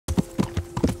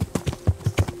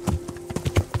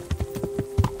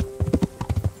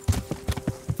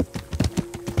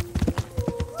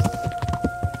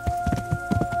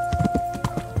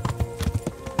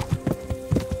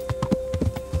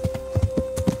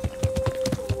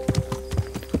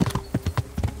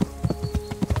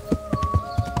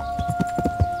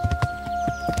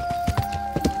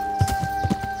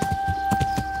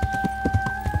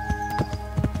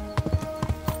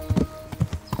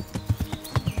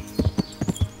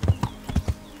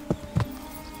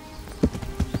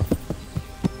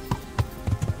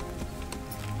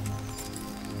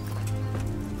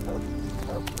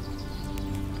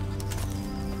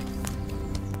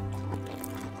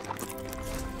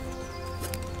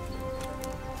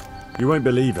You won't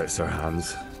believe it, Sir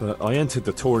Hans, but I entered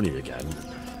the tourney again.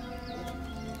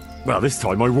 Well, this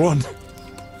time I won.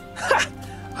 Ha!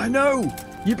 I know!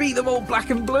 You beat them all black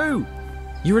and blue!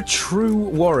 You're a true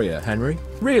warrior, Henry.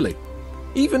 Really.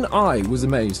 Even I was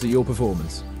amazed at your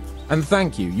performance. And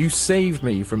thank you, you saved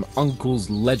me from Uncle's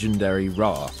legendary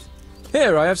wrath.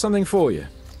 Here, I have something for you.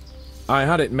 I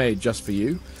had it made just for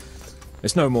you.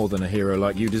 It's no more than a hero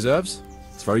like you deserves.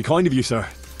 It's very kind of you, sir.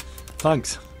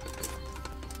 Thanks.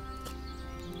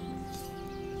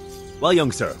 Well,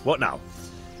 young sir, what now?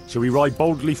 Shall we ride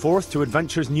boldly forth to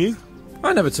adventures new?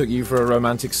 I never took you for a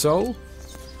romantic soul.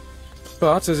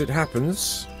 But, as it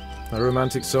happens, a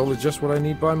romantic soul is just what I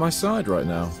need by my side right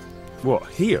now. What,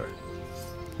 here?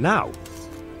 Now?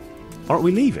 Aren't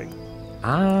we leaving?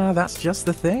 Ah, that's just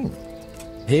the thing.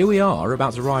 Here we are,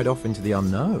 about to ride off into the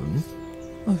unknown.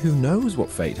 Well, who knows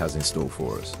what fate has in store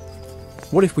for us?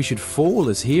 What if we should fall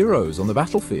as heroes on the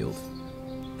battlefield?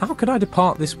 How could I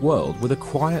depart this world with a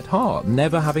quiet heart,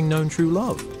 never having known true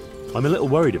love? I'm a little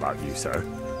worried about you, sir.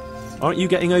 Aren't you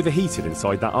getting overheated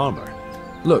inside that armour?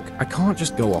 Look, I can't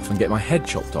just go off and get my head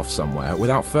chopped off somewhere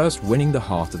without first winning the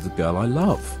heart of the girl I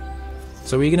love.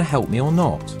 So are you going to help me or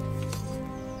not?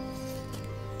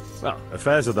 Well,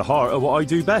 affairs of the heart are what I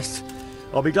do best.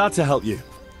 I'll be glad to help you.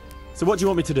 So what do you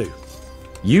want me to do?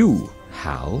 You,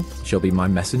 Hal, shall be my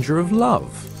messenger of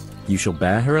love. You shall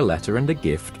bear her a letter and a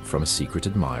gift from a secret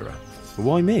admirer.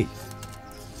 Why me?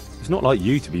 It's not like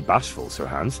you to be bashful, Sir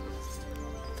Hans.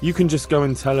 You can just go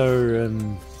and tell her,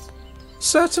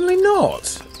 Certainly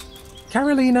not.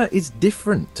 Carolina is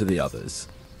different to the others.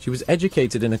 She was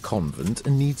educated in a convent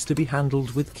and needs to be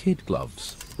handled with kid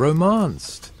gloves.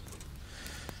 Romanced.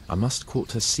 I must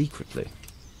court her secretly.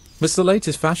 It's the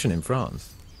latest fashion in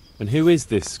France. And who is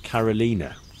this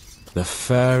Carolina? The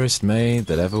fairest maid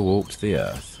that ever walked the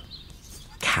earth.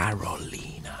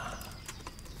 Carolina.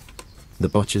 The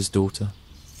butcher's daughter.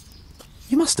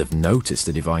 You must have noticed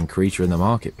a divine creature in the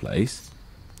marketplace.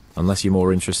 Unless you're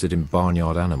more interested in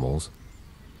barnyard animals.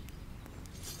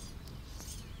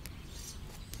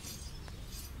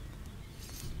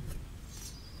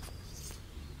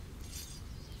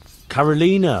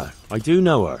 Carolina, I do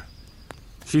know her.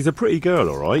 She's a pretty girl,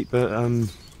 all right, but,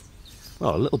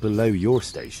 well, a little below your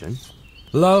station.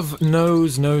 Love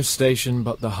knows no station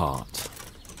but the heart.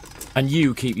 And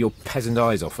you keep your peasant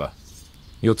eyes off her.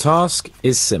 Your task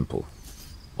is simple.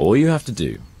 All you have to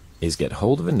do is get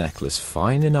hold of a necklace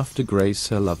fine enough to grace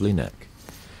her lovely neck.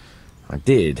 I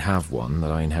did have one that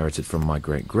I inherited from my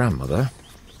great-grandmother.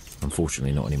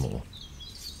 Unfortunately, not anymore.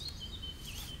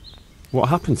 What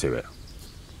happened to it?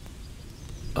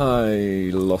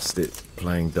 I lost it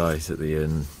playing dice at the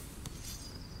inn.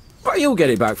 But you'll get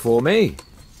it back for me.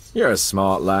 You're a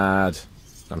smart lad.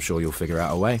 I'm sure you'll figure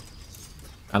out a way.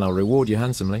 And I'll reward you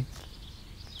handsomely.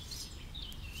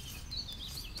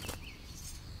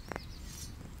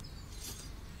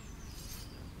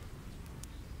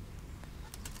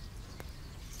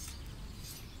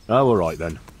 Oh, all right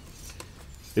then.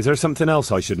 Is there something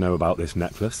else I should know about this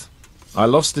necklace? I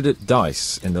lost it at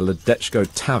dice in the Ledetchko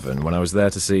tavern when I was there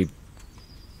to see...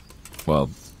 Well,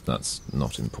 that's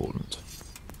not important.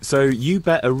 So you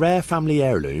bet a rare family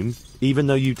heirloom, even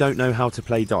though you don't know how to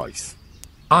play dice?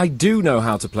 I do know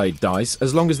how to play dice,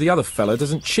 as long as the other fellow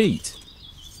doesn't cheat.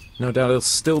 No doubt he'll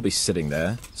still be sitting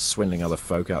there, swindling other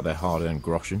folk out their hard-earned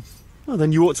groschen. Well,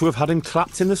 then you ought to have had him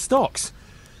clapped in the stocks.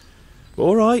 But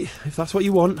all right, if that's what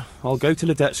you want, I'll go to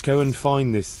Ledetchko and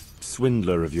find this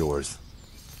swindler of yours.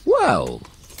 Well,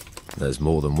 there's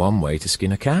more than one way to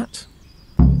skin a cat.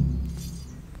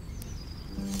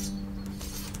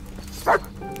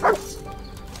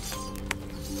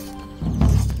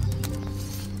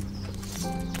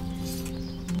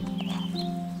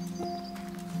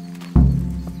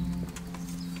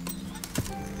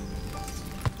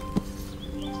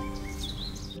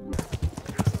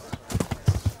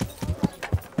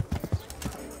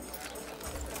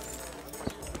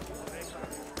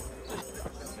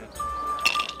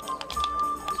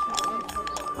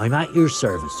 I'm at your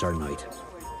service, Sir Knight.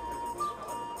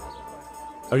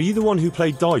 Are you the one who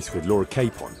played dice with Lord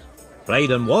Capon?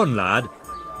 Played and won, lad.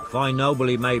 A fine noble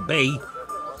he may be,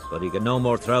 but he can no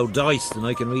more throw dice than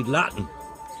I can read Latin.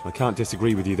 I can't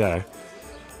disagree with you there.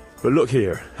 But look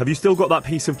here, have you still got that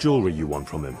piece of jewellery you won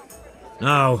from him?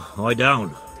 No, I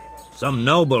don't. Some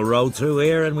noble rode through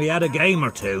here and we had a game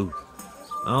or two.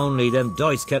 Only them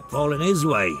dice kept falling his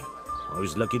way. I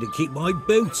was lucky to keep my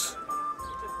boots.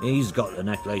 He's got the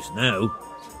necklace now.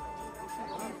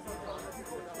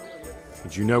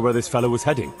 Did you know where this fellow was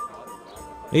heading?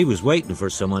 He was waiting for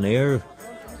someone here,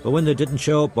 but when they didn't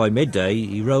show up by midday,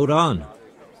 he rode on.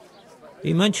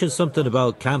 He mentioned something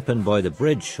about camping by the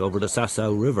bridge over the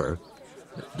Sasau River.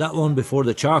 That one before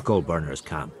the charcoal burners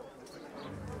camp.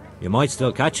 You might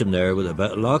still catch him there with a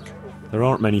bit of luck. There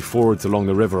aren't many fords along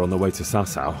the river on the way to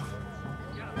Sasau.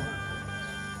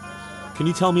 Can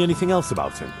you tell me anything else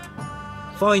about him?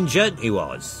 Fine gent he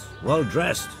was, well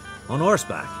dressed, on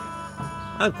horseback.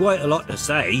 Had quite a lot to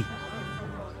say.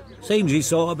 Seems he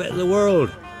saw a bit of the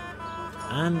world.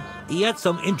 And he had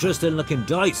some interesting looking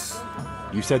dice.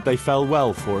 You said they fell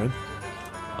well for him?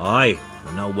 Aye,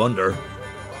 and no wonder.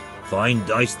 Fine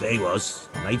dice they was,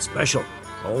 made special,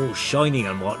 all shiny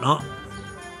and whatnot.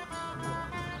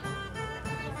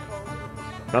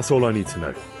 That's all I need to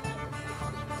know.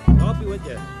 I'll be with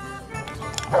you.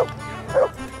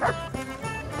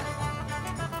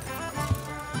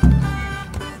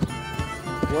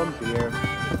 One beer.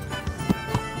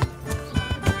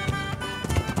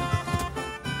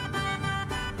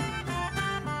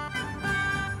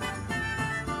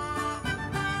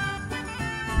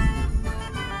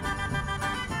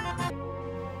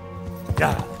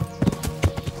 Yeah.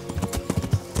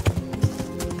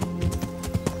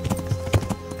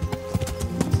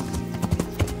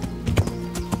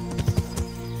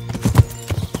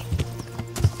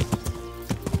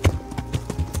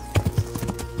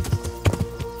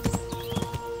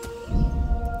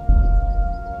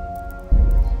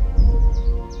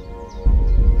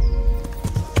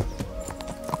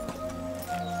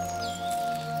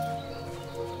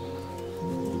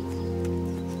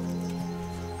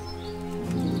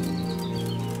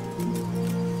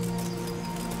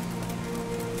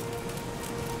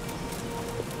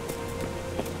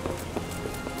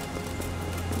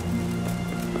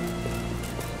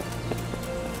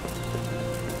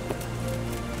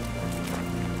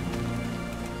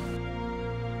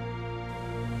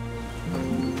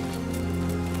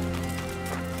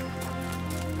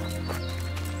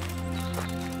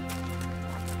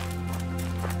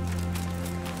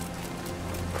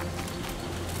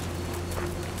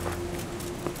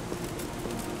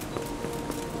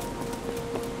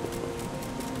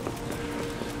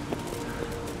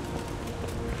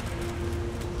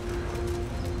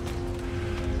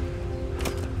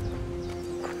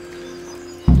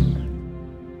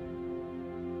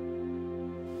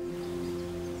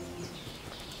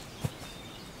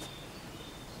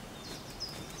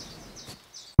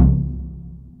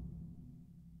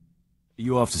 Are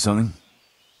you after something?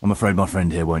 I'm afraid my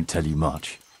friend here won't tell you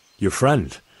much. Your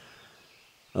friend?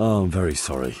 Oh, I'm very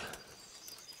sorry.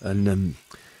 And,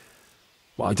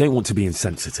 well, I don't want to be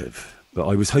insensitive, but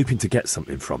I was hoping to get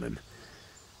something from him.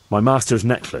 My master's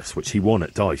necklace, which he won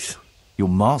at dice. Your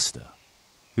master?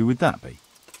 Who would that be?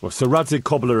 Well, Sir Radzig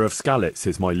Cobbler of Skalitz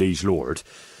is my liege lord.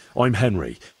 I'm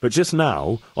Henry, but just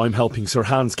now I'm helping Sir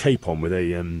Hans Capon with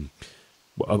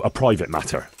a private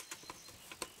matter.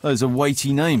 Those are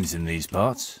weighty names in these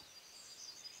parts.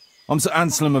 I'm Sir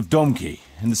Anselm of Domkey,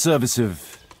 in the service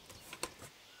of...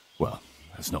 well,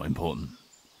 that's not important.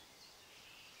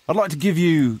 I'd like to give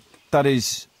you... that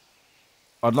is...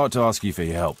 I'd like to ask you for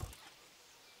your help.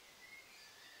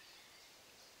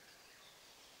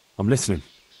 I'm listening.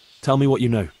 Tell me what you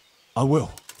know. I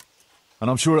will. And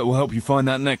I'm sure it will help you find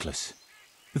that necklace.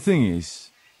 The thing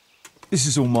is, this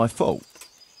is all my fault.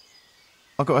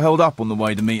 I got held up on the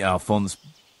way to meet Alphonse.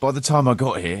 By the time I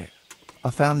got here, I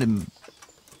found him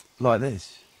like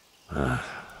this.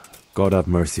 God have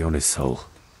mercy on his soul.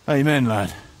 Amen,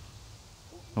 lad.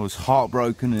 I was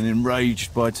heartbroken and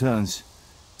enraged by turns,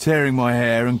 tearing my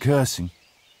hair and cursing.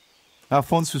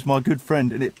 Alphonse was my good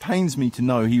friend, and it pains me to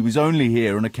know he was only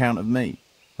here on account of me.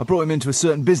 I brought him into a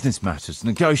certain business matter to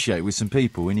negotiate with some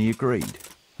people, and he agreed.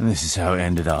 And this is how it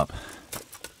ended up.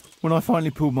 When I finally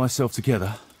pulled myself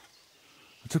together,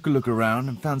 I took a look around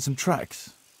and found some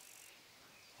tracks.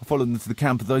 I followed them to the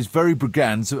camp of those very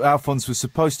brigands that Alphonse was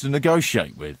supposed to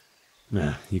negotiate with.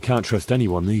 Nah, you can't trust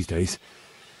anyone these days.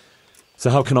 So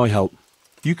how can I help?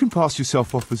 You can pass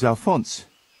yourself off as Alphonse.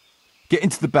 Get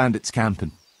into the bandits' camp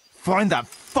and find that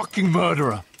fucking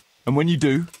murderer. And when you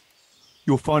do,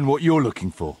 you'll find what you're looking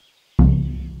for.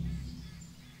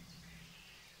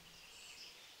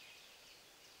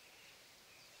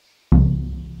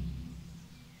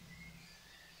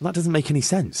 That doesn't make any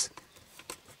sense.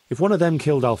 If one of them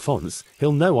killed Alphonse,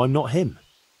 he'll know I'm not him.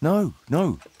 No.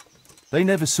 They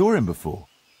never saw him before.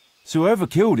 So whoever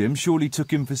killed him surely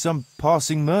took him for some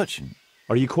passing merchant.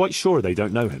 Are you quite sure they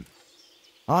don't know him?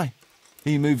 Aye.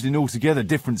 He moved in altogether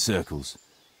different circles,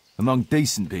 among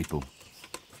decent people.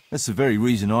 That's the very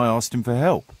reason I asked him for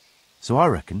help. So I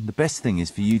reckon the best thing is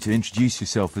for you to introduce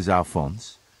yourself as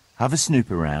Alphonse, have a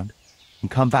snoop around, and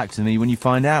come back to me when you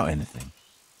find out anything.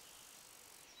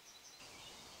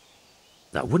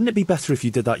 Now, wouldn't it be better if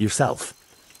you did that yourself?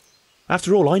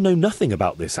 After all, I know nothing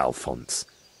about this Alphonse.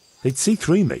 They'd see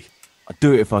through me. I'd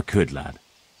do it if I could, lad.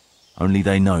 Only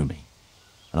they know me,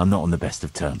 and I'm not on the best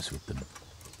of terms with them.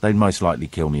 They'd most likely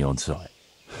kill me on sight.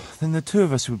 Then the two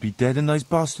of us would be dead and those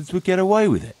bastards would get away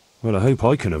with it. Well, I hope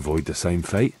I can avoid the same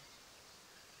fate.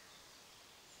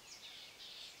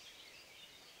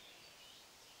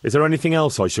 Is there anything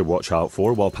else I should watch out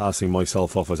for while passing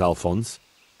myself off as Alphonse?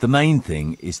 The main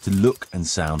thing is to look and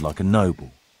sound like a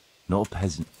noble, not a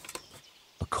peasant.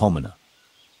 A commoner.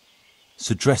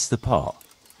 So dress the part.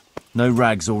 No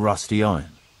rags or rusty iron.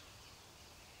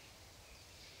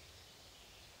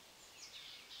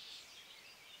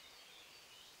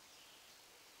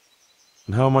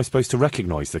 And how am I supposed to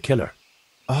recognise the killer?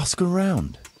 Ask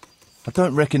around. I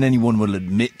don't reckon anyone will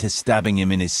admit to stabbing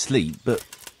him in his sleep, but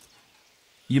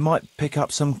you might pick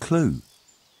up some clue.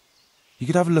 You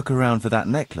could have a look around for that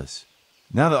necklace.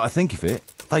 Now that I think of it,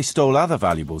 they stole other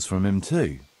valuables from him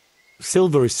too.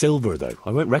 Silver is silver, though.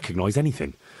 I won't recognise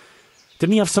anything.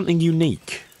 Didn't he have something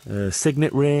unique? A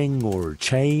signet ring or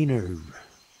chain or...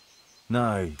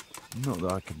 No, not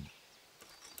that I can...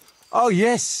 Oh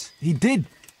yes, he did.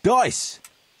 Dice.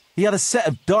 He had a set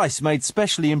of dice made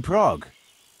specially in Prague.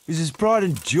 It was his pride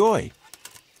and joy.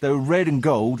 They were red and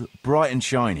gold, bright and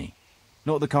shiny.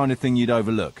 Not the kind of thing you'd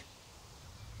overlook.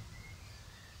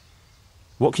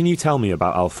 What can you tell me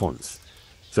about Alphonse,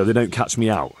 so they don't catch me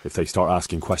out if they start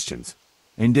asking questions?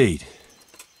 Indeed.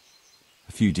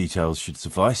 A few details should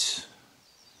suffice.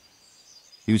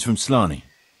 He was from Slani,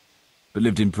 but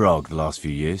lived in Prague the last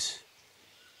few years.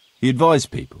 He advised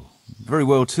people, very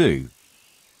well too.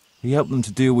 He helped them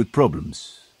to deal with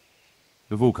problems,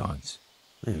 of all kinds.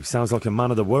 Yeah, he sounds like a man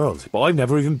of the world, but I've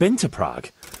never even been to Prague.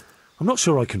 I'm not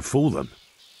sure I can fool them.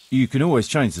 You can always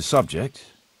change the subject.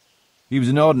 He was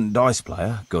an ardent dice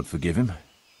player, God forgive him,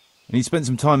 and he spent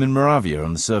some time in Moravia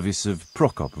on the service of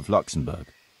Prokop of Luxembourg.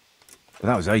 But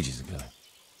that was ages ago.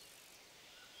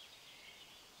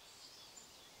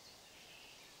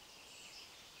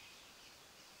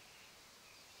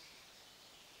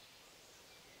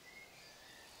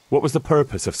 What was the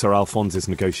purpose of Sir Alphonse's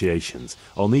negotiations?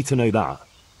 I'll need to know that.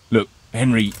 Look,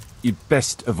 Henry, you'd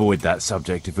best avoid that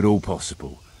subject if at all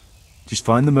possible. Just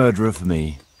find the murderer for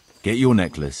me, get your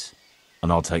necklace,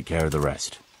 and I'll take care of the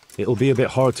rest. It'll be a bit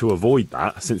hard to avoid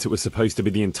that, since it was supposed to be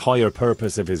the entire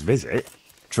purpose of his visit.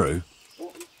 True.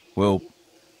 Well,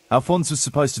 Alphonse was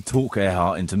supposed to talk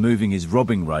Erhard into moving his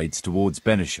robbing raids towards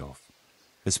Benešov,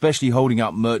 especially holding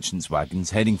up merchants'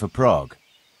 wagons heading for Prague.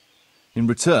 In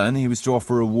return, he was to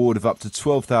offer a reward of up to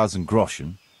 12,000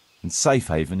 groschen and safe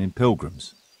haven in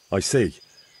Pilgrims. I see.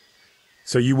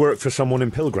 So you work for someone in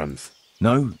Pilgrims?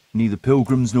 No, neither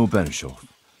Pilgrims nor Benešov,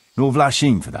 nor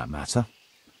Vlachin for that matter.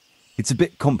 It's a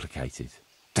bit complicated.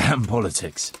 Damn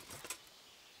politics.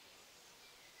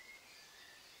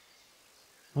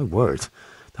 My word,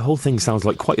 the whole thing sounds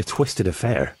like quite a twisted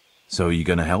affair. So are you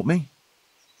going to help me?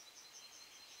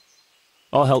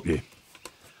 I'll help you.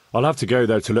 I'll have to go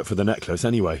there to look for the necklace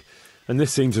anyway, and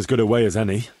this seems as good a way as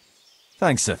any.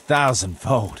 Thanks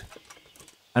 1,000-fold.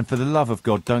 And for the love of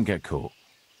God, don't get caught.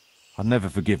 I'd never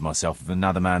forgive myself if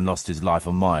another man lost his life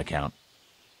on my account.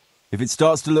 If it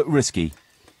starts to look risky,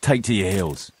 take to your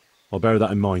heels. I'll bear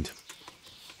that in mind.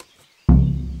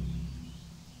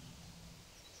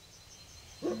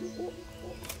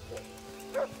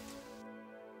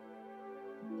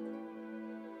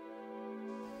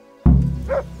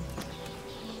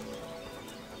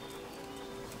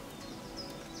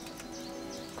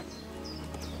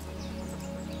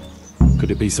 Could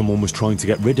it be someone was trying to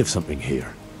get rid of something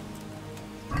here?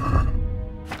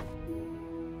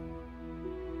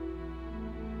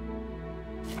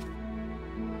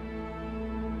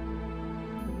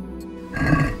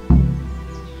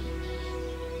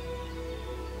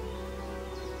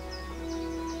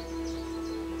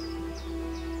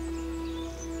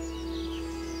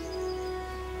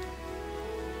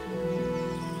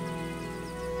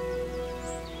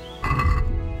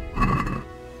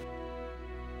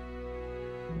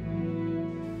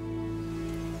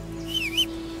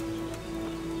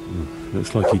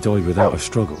 Looks like he died without a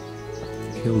struggle.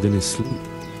 Killed in his sleep.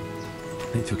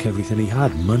 They took everything he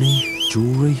had. Money,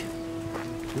 jewellery,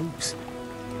 clothes.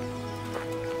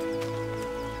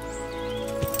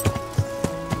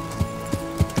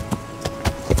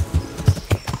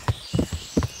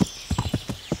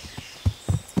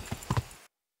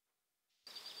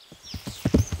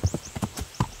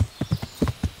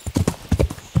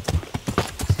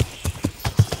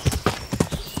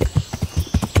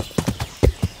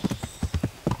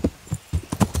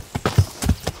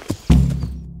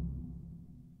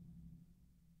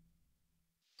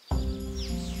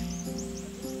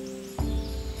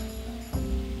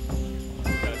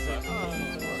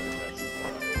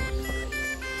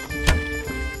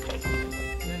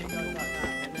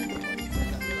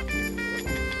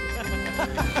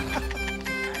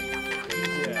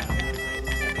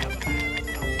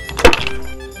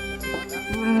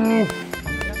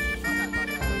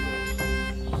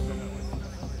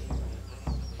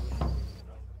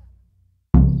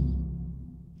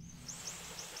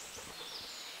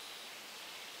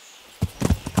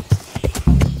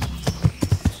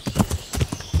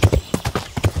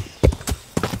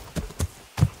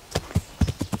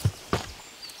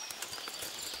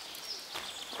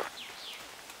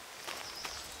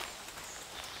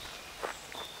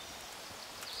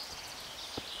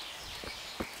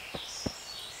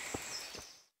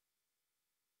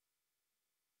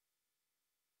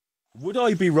 Would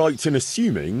I be right in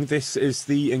assuming this is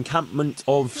the encampment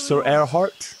of Sir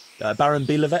Erhard, Baron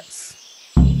Bielewitz?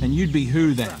 And you'd be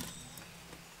who then?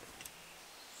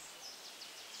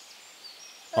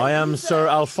 I am Sir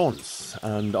Alphonse,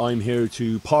 and I'm here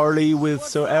to parley with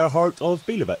Sir Erhard of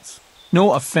Bielewitz.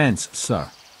 No offence,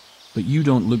 sir, but you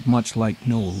don't look much like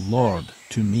no lord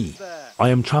to me. I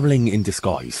am travelling in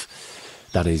disguise.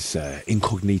 That is,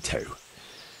 incognito.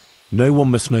 No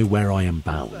one must know where I am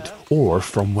bound, or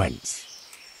from whence.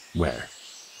 Where?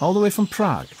 All the way from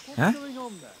Prague, eh?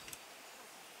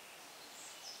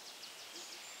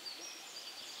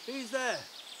 Who's there?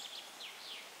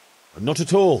 Not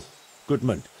at all,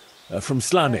 Goodman. From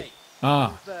Slaney.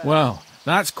 Ah, well,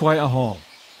 that's quite a haul.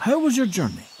 How was your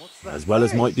journey? As well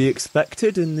as might be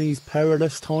expected in these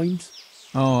perilous times.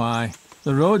 Oh, aye.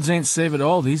 The roads ain't safe at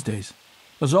all these days.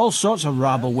 There's all sorts of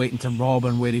rabble waiting to rob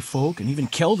unwary folk and even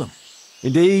kill them.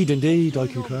 Indeed, I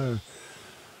concur.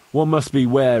 One must be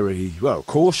wary, well,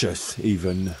 cautious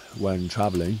even, when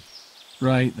travelling.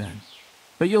 Right then.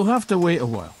 But you'll have to wait a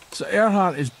while. Sir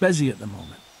Erhard is busy at the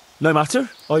moment. No matter,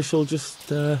 I shall just,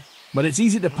 But it's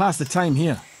easy to pass the time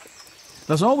here.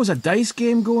 There's always a dice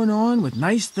game going on with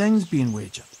nice things being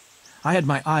wagered. I had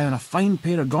my eye on a fine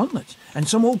pair of gauntlets and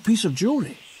some old piece of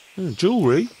jewellery.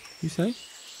 Jewellery, you say?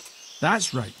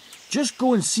 That's right. Just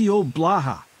go and see old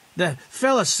Blaha. The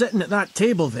fella sitting at that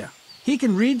table there. He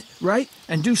can read, write,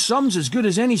 and do sums as good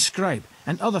as any scribe,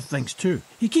 and other things too.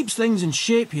 He keeps things in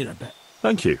shape here a bit.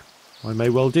 Thank you. I may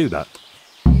well do that.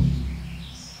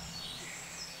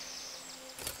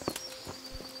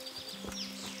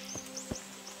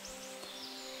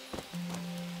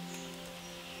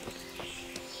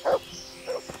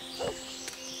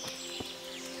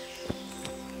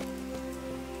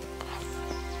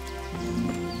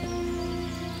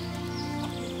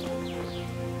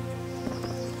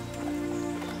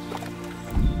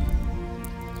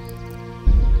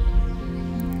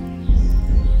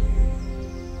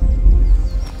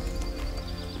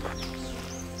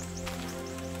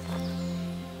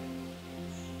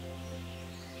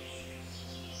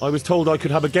 I was told I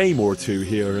could have a game or two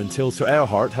here until Sir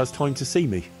Erhard has time to see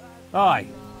me. Aye,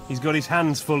 he's got his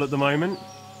hands full at the moment.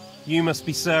 You must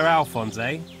be Sir Alphonse,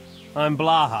 eh? I'm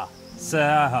Blaha, Sir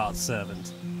Erhard's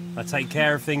servant. I take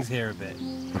care of things here a bit.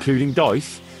 Including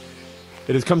dice?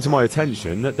 It has come to my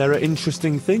attention that there are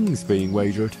interesting things being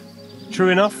wagered. True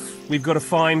enough, we've got a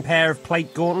fine pair of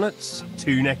plate gauntlets,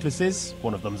 2 necklaces,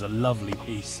 one of them's a lovely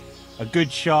piece, a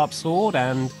good sharp sword,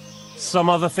 and some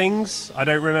other things, I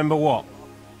don't remember what.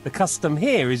 The custom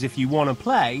here is if you want to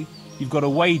play, you've got to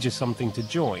wager something to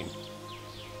join.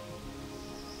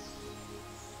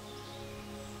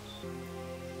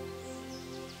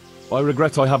 I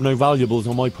regret I have no valuables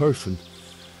on my person.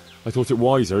 I thought it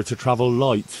wiser to travel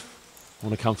light,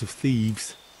 on account of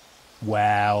thieves.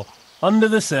 Well, under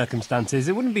the circumstances,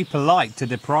 it wouldn't be polite to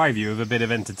deprive you of a bit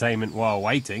of entertainment while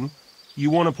waiting. You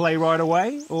want to play right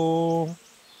away, or...?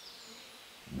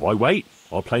 Why wait?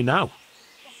 I'll play now.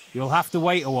 You'll have to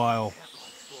wait a while.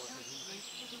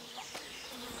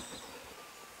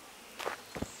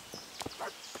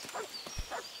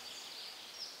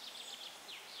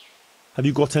 Have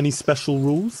you got any special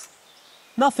rules?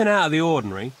 Nothing out of the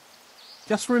ordinary.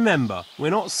 Just remember,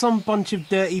 we're not some bunch of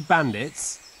dirty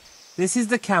bandits. This is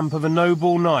the camp of a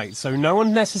noble knight, so no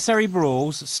unnecessary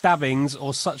brawls, stabbings,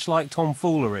 or such like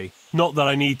tomfoolery. Not that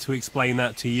I need to explain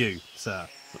that to you, sir.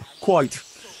 Quite.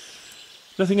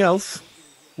 Nothing else?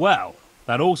 Well,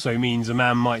 that also means a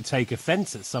man might take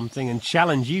offence at something and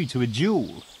challenge you to a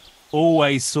duel.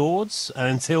 Always swords, and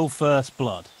until first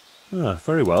blood. Ah,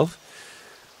 very well.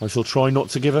 I shall try not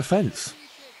to give offence.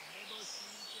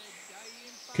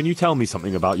 Can you tell me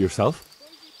something about yourself?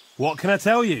 What can I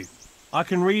tell you? I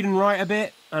can read and write a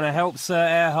bit, and I help Sir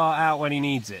Erhard out when he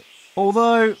needs it.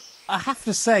 Although, I have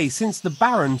to say, since the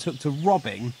Baron took to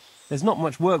robbing, there's not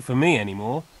much work for me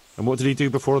anymore. And what did he do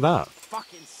before that?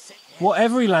 What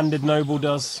every landed noble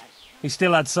does. He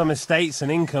still had some estates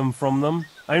and income from them,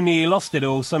 only he lost it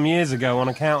all some years ago on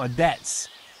account of debts.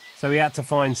 so he had to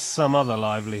find some other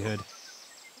livelihood.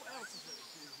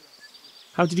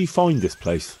 How did you find this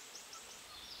place?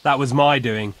 That was my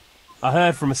doing. I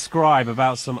heard from a scribe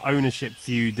about some ownership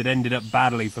feud that ended up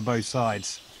badly for both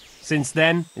sides. Since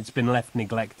then, it's been left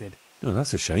neglected. Oh,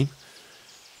 that's a shame.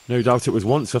 No doubt it was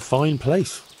once a fine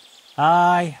place.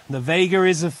 Aye, the Vega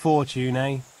is of fortune,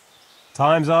 eh?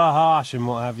 Times are harsh and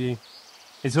what have you.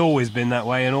 It's always been that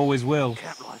way and always will.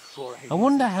 I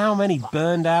wonder how many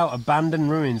burned-out, abandoned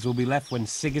ruins will be left when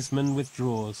Sigismund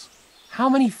withdraws. How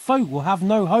many folk will have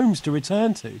no homes to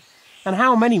return to? And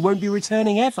how many won't be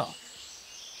returning ever?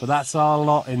 But that's our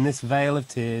lot in this vale of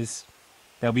tears.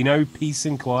 There'll be no peace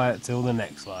and quiet till the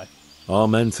next life.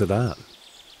 Amen to that.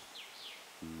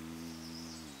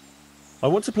 I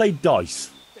want to play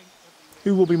dice.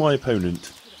 Who will be my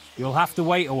opponent? You'll have to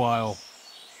wait a while.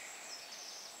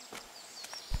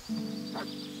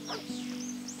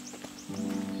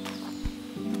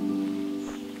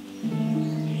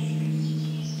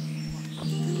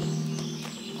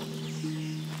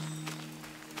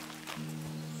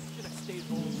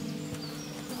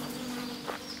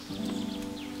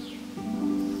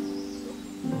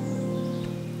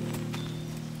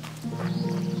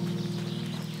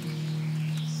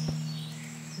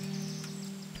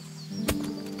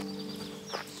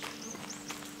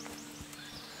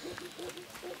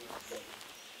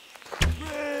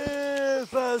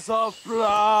 Rivers of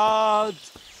blood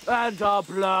and a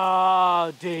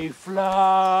bloody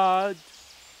flood.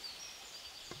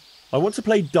 I want to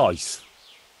play dice.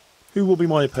 Who will be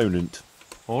my opponent?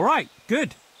 All right,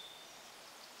 good.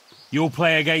 You'll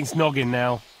play against Noggin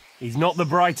now. He's not the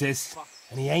brightest,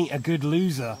 and he ain't a good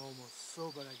loser. Almost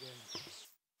sober again.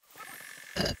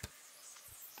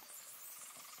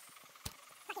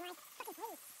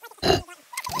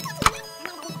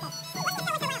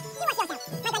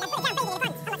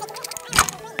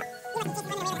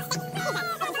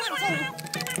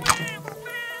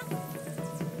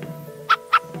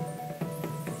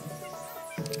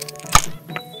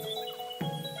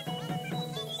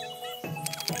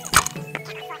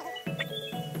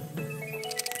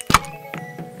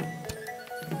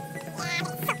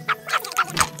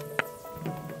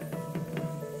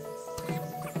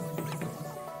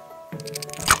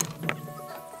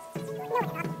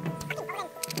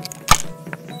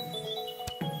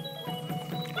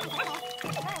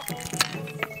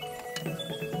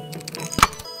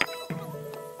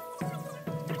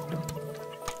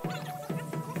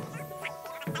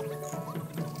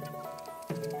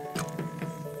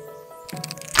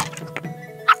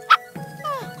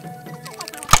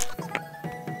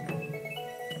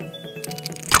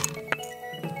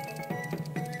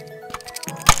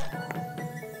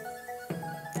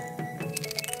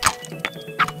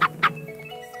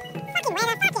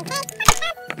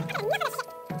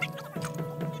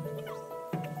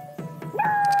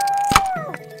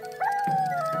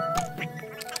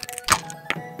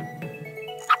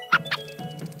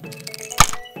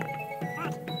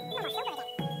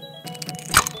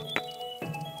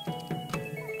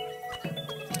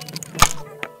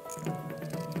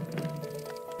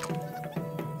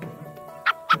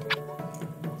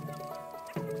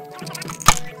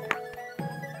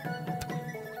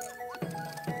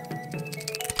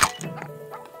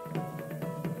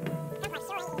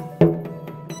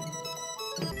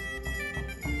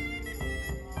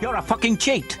 You're a fucking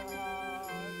cheat!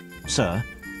 Sir,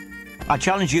 I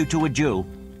challenge you to a duel.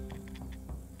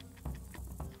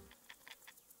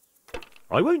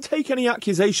 I won't take any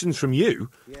accusations from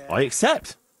you. Yeah. I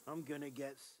accept. I'm gonna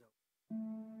get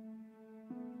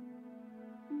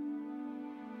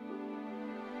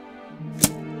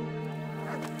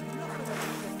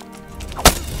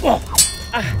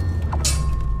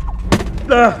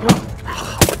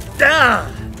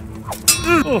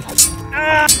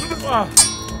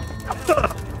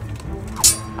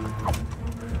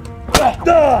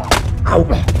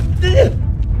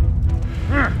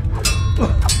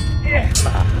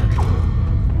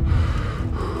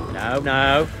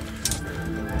No.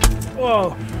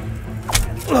 Whoa.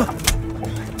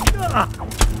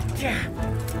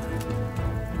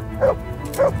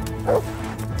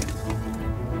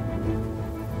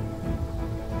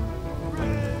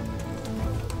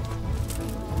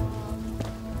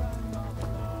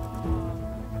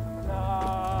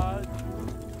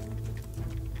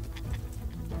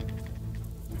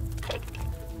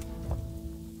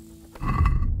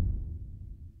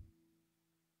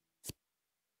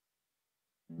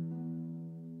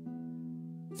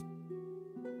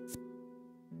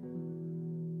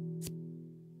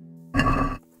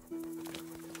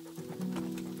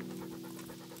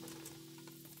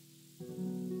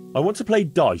 I want to play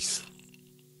dice.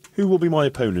 Who will be my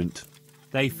opponent?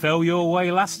 They fell your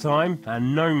way last time,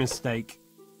 and no mistake.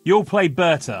 You'll play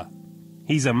Berta.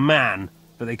 He's a man,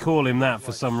 but they call him that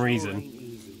for some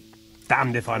reason.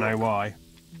 Damned if I know why.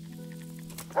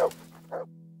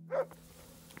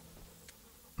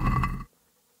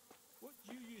 What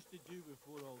you used to do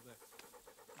before all this?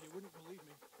 You wouldn't believe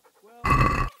me. Well...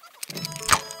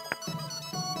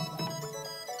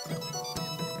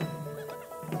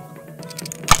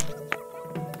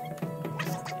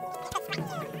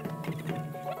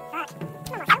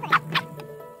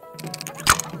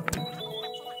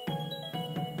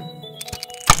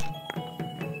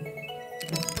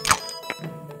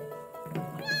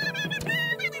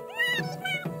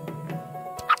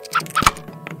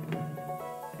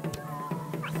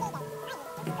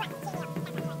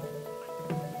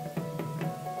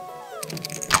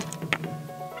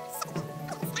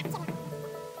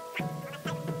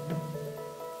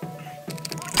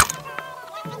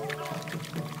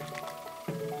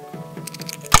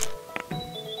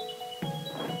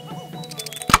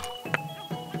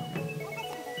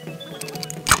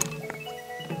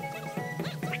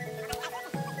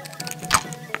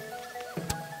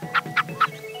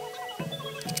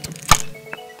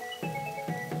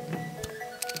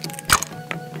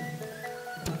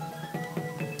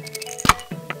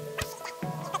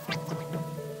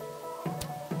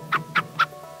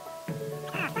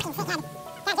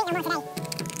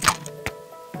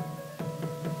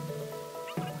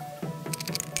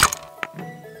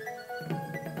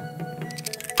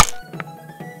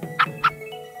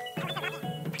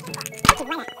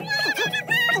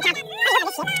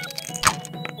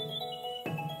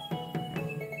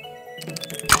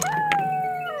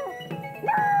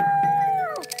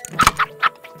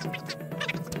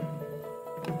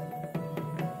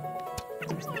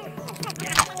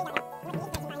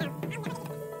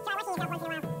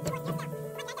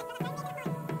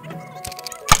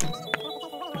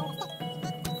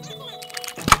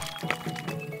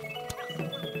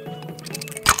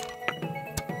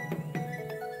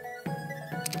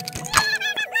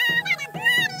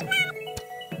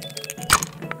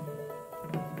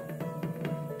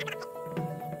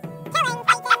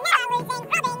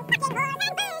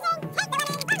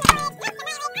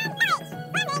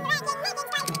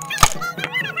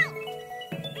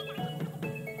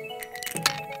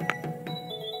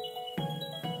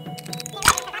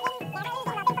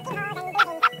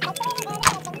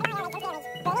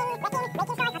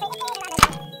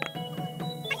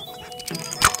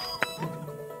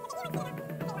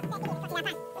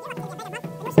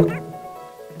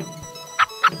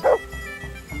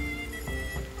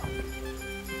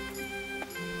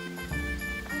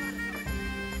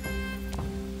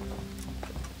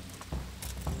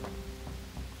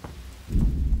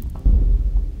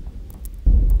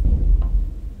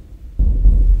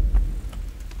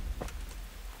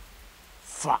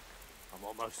 Fuck. I'm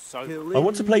almost so... I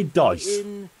want to play dice.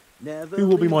 Who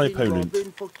will be my opponent?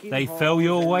 They fell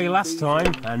your way last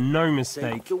time, and no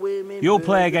mistake. You'll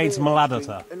play against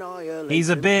Ledetchko. He's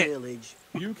a bit...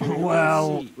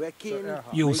 well...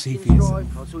 you'll see for yourself.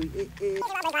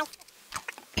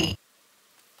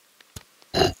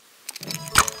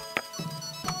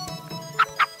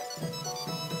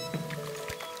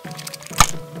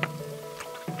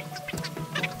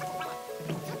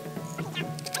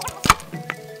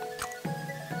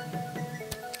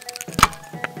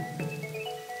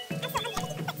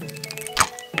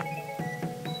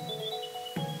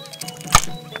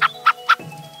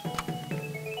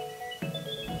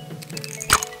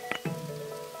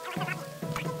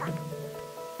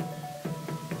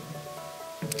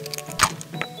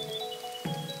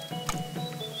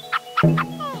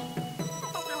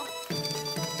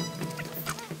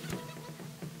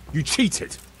 You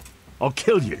cheated! I'll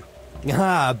kill you!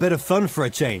 Ah, a bit of fun for a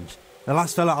change. The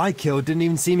last fella I killed didn't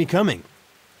even see me coming.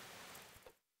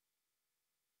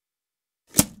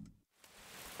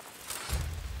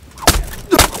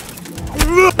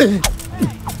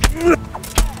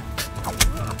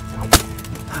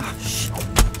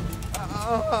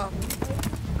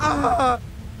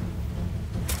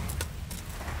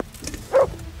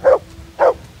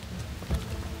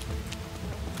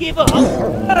 Give up!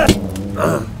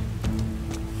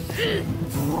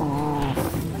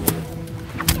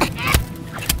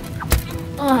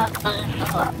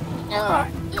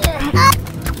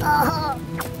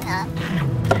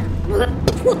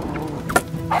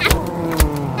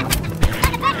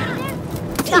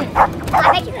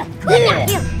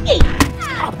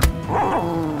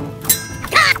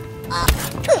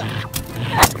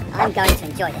 I'm going to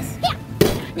enjoy this.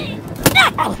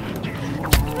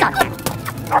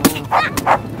 Gotcha.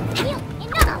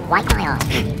 Why can't I ask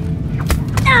you?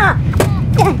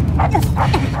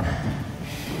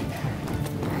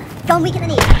 Go and weaken the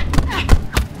knee.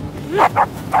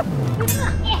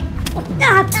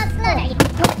 That's slowly.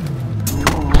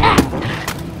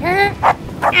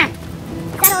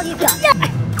 Is that all you've got?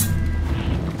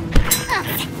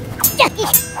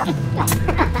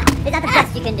 Is that the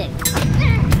best you can do?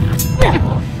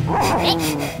 Bring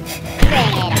it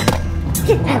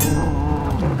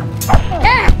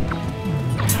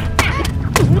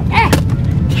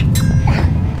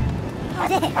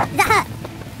Does that hurt?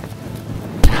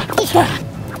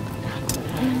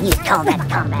 Use combat.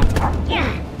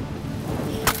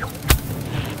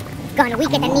 Gonna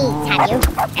weaken the knees, have you?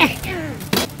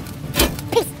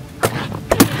 Peace.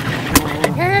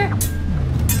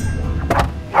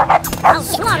 I'll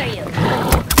slaughter you.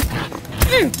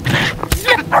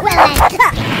 Well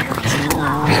then.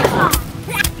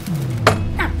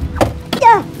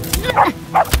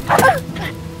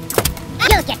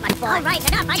 You'll get much more. All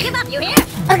right, enough. I give up. You hear?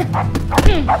 I'm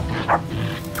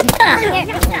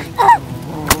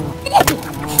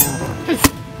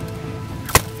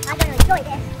gonna enjoy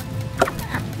this.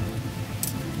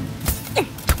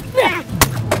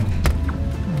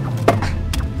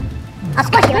 I'll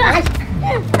squash you, Alice.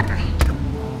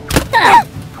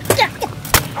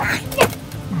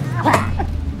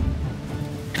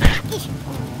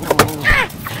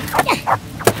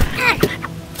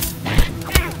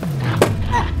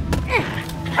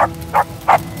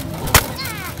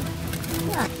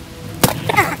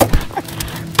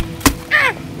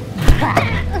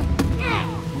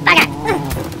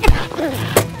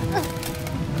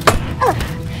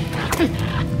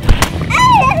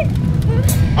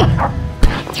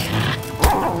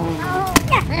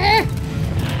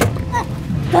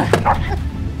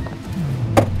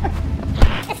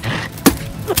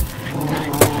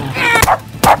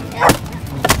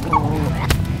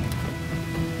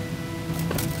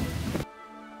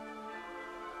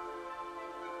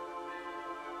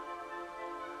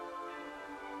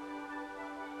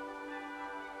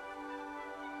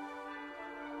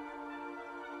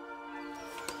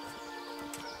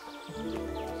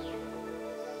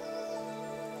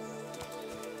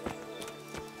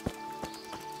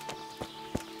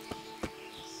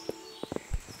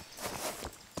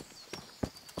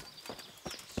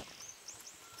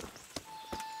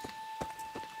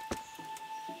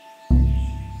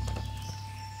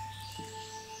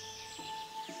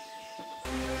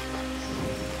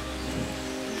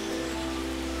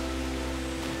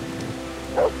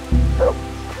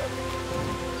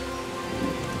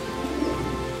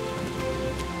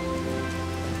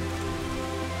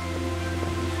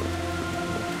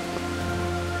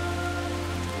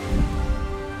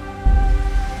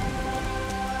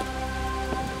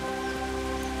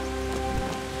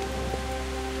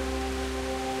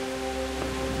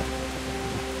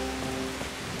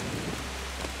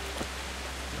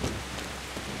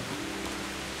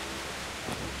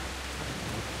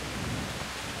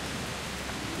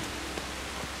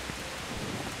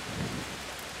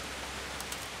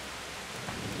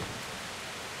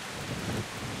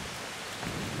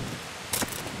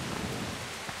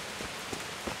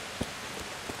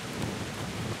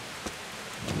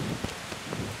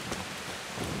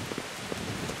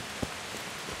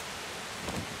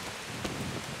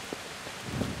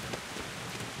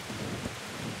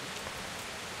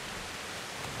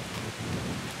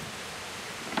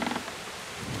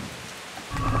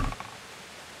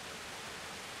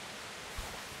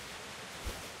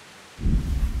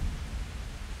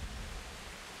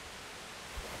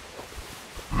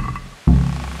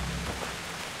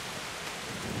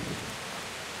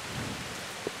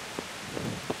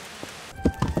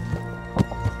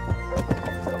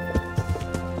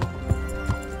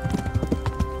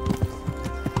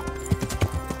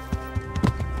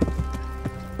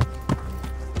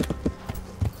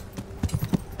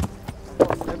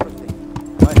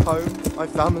 Home, my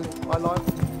family, my life.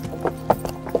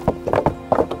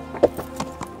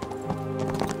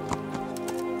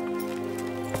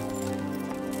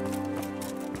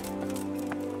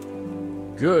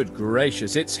 Good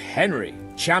gracious, it's Henry,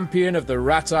 champion of the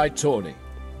Rat-Eye Tourney.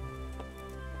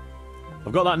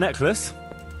 I've got that necklace.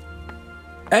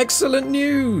 Excellent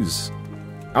news!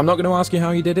 I'm not going to ask you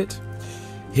how you did it.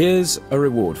 Here's a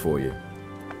reward for you.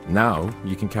 Now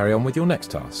you can carry on with your next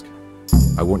task.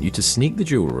 I want you to sneak the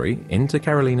jewellery into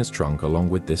Carolina's trunk along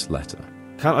with this letter.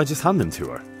 Can't I just hand them to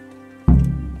her?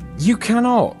 You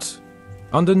cannot!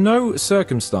 Under no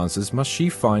circumstances must she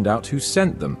find out who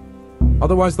sent them.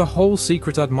 Otherwise the whole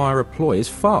Secret Admirer ploy is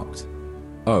fucked.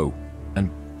 Oh,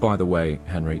 and by the way,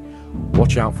 Henry,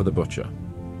 watch out for the butcher.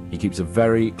 He keeps a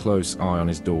very close eye on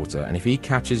his daughter, and if he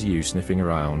catches you sniffing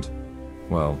around,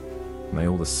 well, may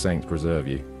all the saints preserve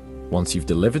you. Once you've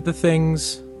delivered the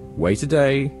things, wait a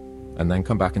day, and then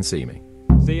come back and see me.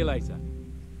 See you later.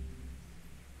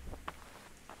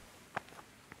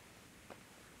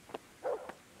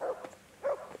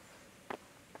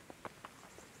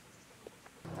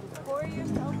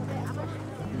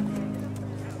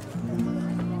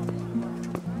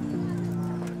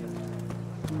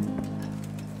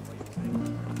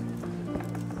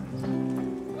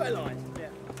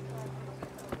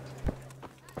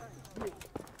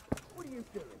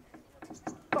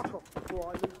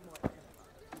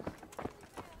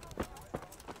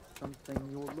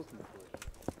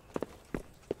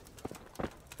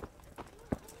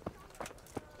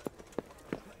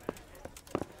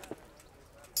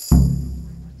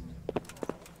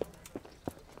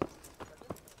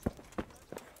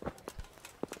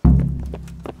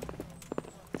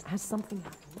 Has something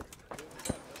happened?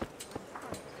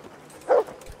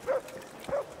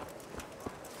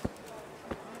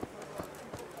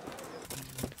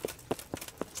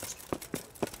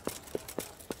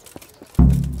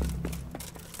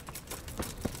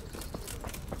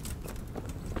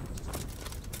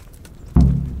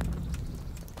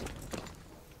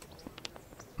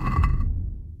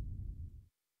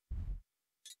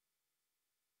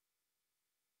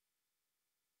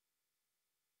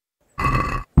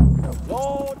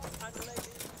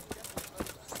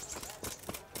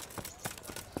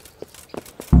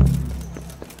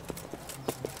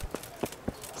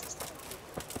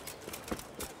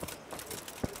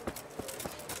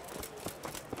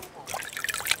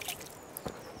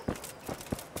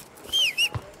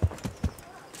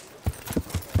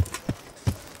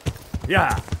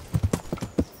 Yeah.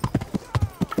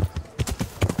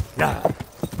 Yeah.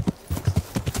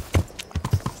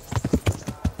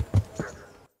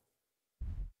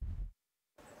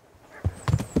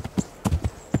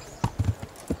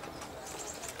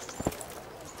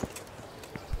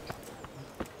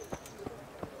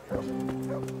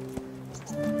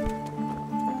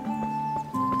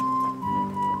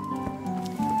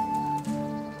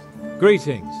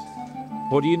 Greetings.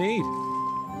 What do you need?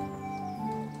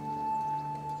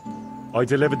 I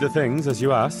delivered the things as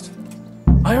you asked.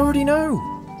 I already know.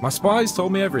 My spies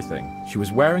told me everything. She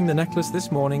was wearing the necklace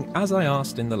this morning as I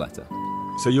asked in the letter.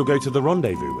 So you'll go to the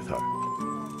rendezvous with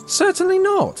her? Certainly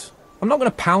not. I'm not going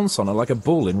to pounce on her like a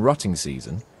bull in rutting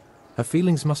season. Her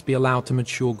feelings must be allowed to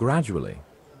mature gradually.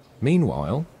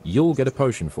 Meanwhile, you'll get a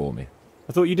potion for me.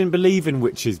 I thought you didn't believe in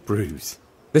witches' brews.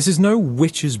 This is no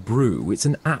witch's brew. It's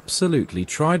an absolutely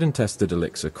tried and tested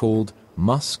elixir called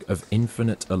Musk of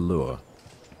Infinite Allure.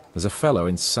 There's a fellow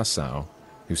in Sasau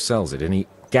who sells it, and he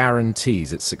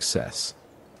guarantees its success.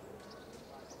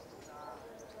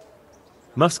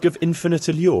 Musk of Infinite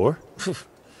Allure?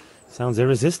 Sounds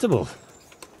irresistible.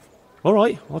 All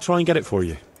right, I'll try and get it for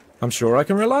you. I'm sure I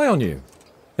can rely on you.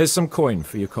 Here's some coin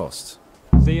for your costs.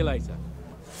 See you later.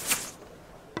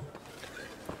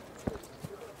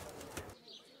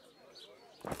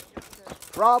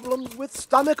 Problems with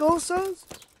stomach ulcers?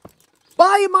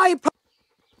 Buy my...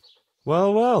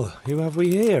 Well, well, who have we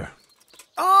here?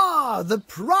 Ah, the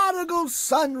prodigal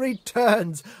son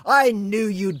returns. I knew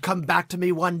you'd come back to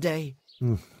me one day.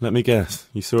 Let me guess,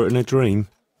 you saw it in a dream?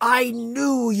 I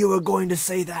knew you were going to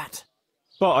say that.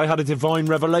 But I had a divine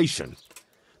revelation.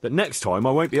 That next time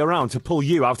I won't be around to pull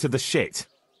you out of the shit.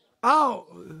 Oh,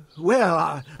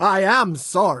 well, I am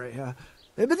sorry.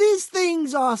 But these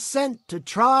things are sent to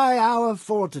try our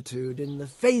fortitude in the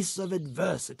face of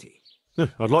adversity.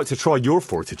 I'd like to try your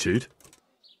fortitude.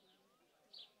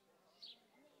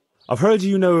 I've heard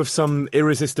you know of some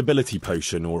irresistibility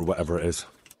potion or whatever it is.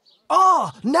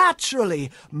 Ah,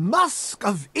 naturally! Musk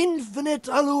of Infinite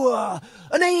Allure!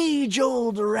 An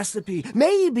age-old recipe,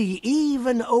 maybe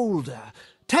even older,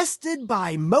 tested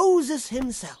by Moses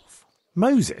himself.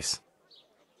 Moses?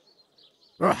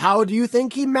 How do you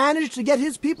think he managed to get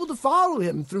his people to follow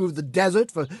him through the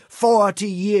desert for 40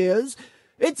 years?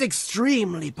 It's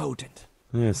extremely potent.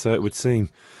 Yeah, so it would seem.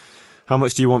 How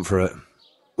much do you want for it?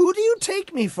 Who do you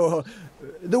take me for?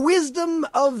 The wisdom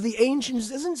of the ancients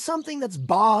isn't something that's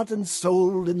bought and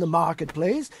sold in the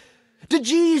marketplace. Did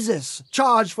Jesus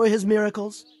charge for his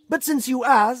miracles? But since you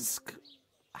ask,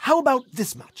 how about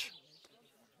this much?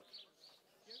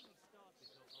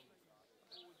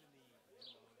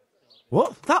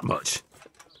 What? That much?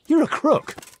 You're a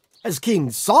crook. As King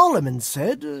Solomon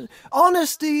said,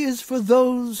 honesty is for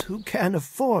those who can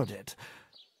afford it.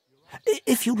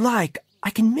 If you like,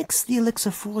 I can mix the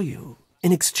elixir for you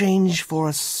in exchange for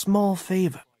a small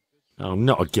favor. Oh,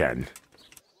 not again.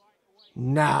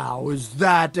 Now, is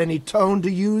that any tone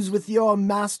to use with your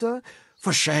master?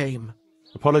 For shame.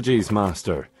 Apologies,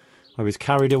 Master. I was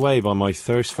carried away by my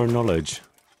thirst for knowledge.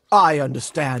 I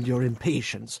understand your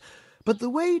impatience, but the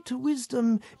way to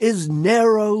wisdom is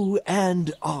narrow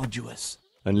and arduous.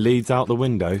 And leads out the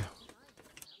window.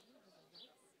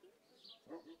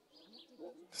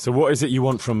 So what is it you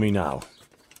want from me now?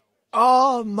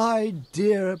 Ah, my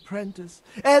dear apprentice,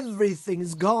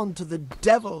 everything's gone to the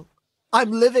devil.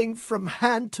 I'm living from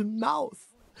hand to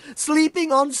mouth,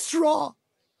 sleeping on straw,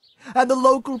 and the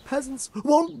local peasants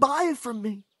won't buy from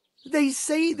me. They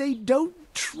say they don't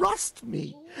trust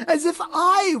me, as if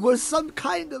I were some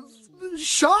kind of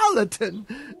charlatan.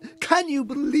 Can you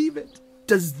believe it?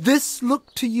 Does this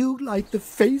look to you like the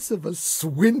face of a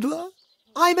swindler?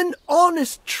 I'm an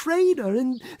honest trader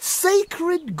in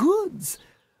sacred goods,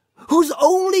 whose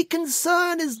only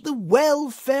concern is the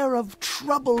welfare of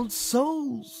troubled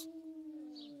souls.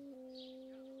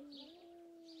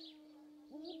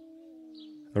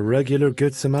 A regular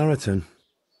Good Samaritan.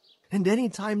 And any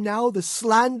time now the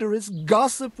slanderous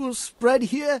gossip will spread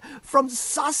here from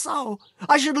Sassau.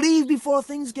 I should leave before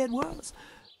things get worse.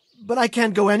 But I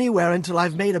can't go anywhere until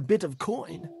I've made a bit of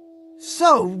coin.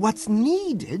 So what's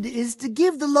needed is to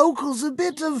give the locals a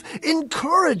bit of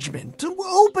encouragement, to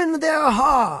open their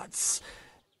hearts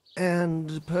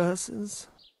and purses.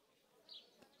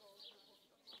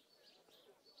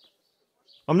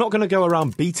 I'm not going to go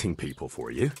around beating people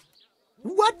for you.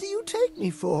 What do you take me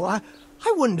for?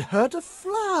 I wouldn't hurt a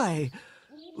fly.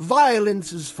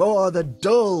 Violence is for the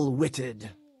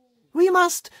dull-witted. We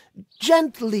must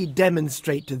gently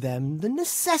demonstrate to them the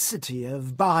necessity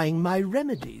of buying my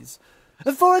remedies.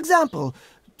 For example,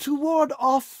 to ward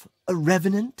off a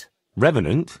revenant.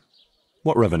 Revenant?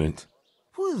 What revenant?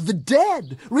 The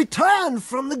dead, returned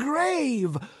from the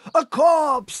grave. A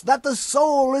corpse that the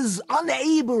soul is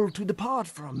unable to depart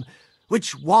from,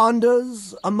 which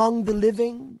wanders among the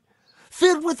living,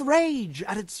 filled with rage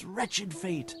at its wretched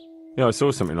fate. Yeah, I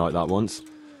saw something like that once.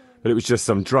 But it was just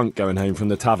some drunk going home from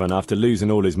the tavern after losing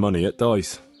all his money at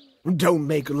dice. Don't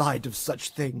make light of such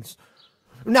things.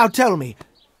 Now tell me,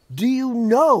 do you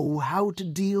know how to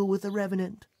deal with a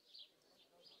revenant?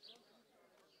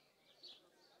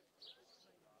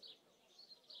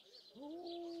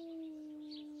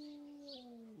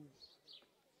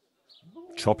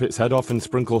 Chop its head off and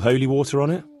sprinkle holy water on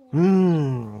it?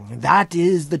 That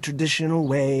is the traditional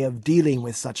way of dealing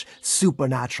with such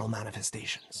supernatural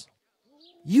manifestations.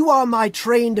 You are my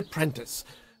trained apprentice,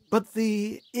 but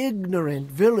the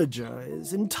ignorant villager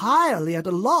is entirely at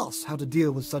a loss how to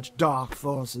deal with such dark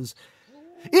forces.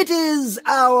 It is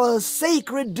our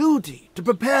sacred duty to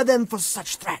prepare them for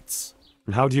such threats.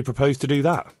 And how do you propose to do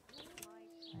that?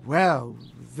 Well,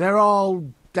 they're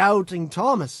all doubting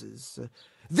Thomases.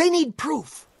 They need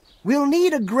proof. We'll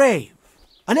need a grave,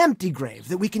 an empty grave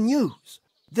that we can use.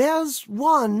 There's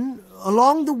one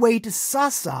along the way to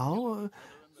Sassau,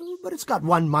 but it's got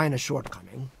one minor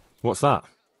shortcoming. What's that?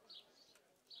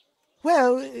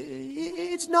 Well,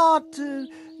 it's not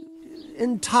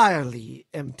entirely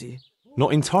empty.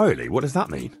 Not entirely? What does that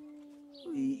mean?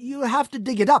 You have to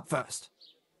dig it up first.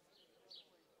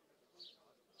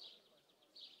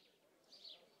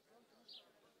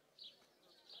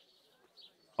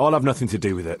 I'll have nothing to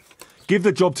do with it. Give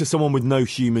the job to someone with no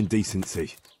human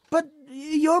decency. But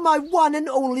you're my one and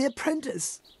only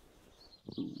apprentice.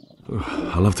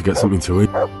 I'll have to get something to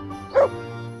eat.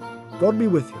 God be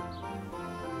with you.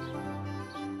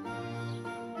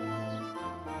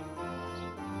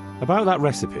 About that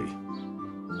recipe.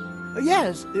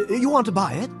 Yes, you want to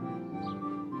buy it?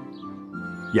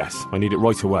 Yes, I need it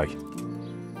right away.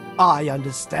 I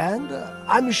understand.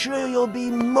 I'm sure you'll be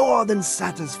more than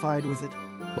satisfied with it.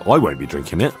 Well, I won't be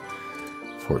drinking it,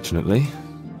 fortunately.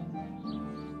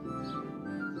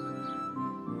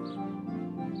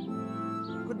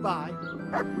 Goodbye.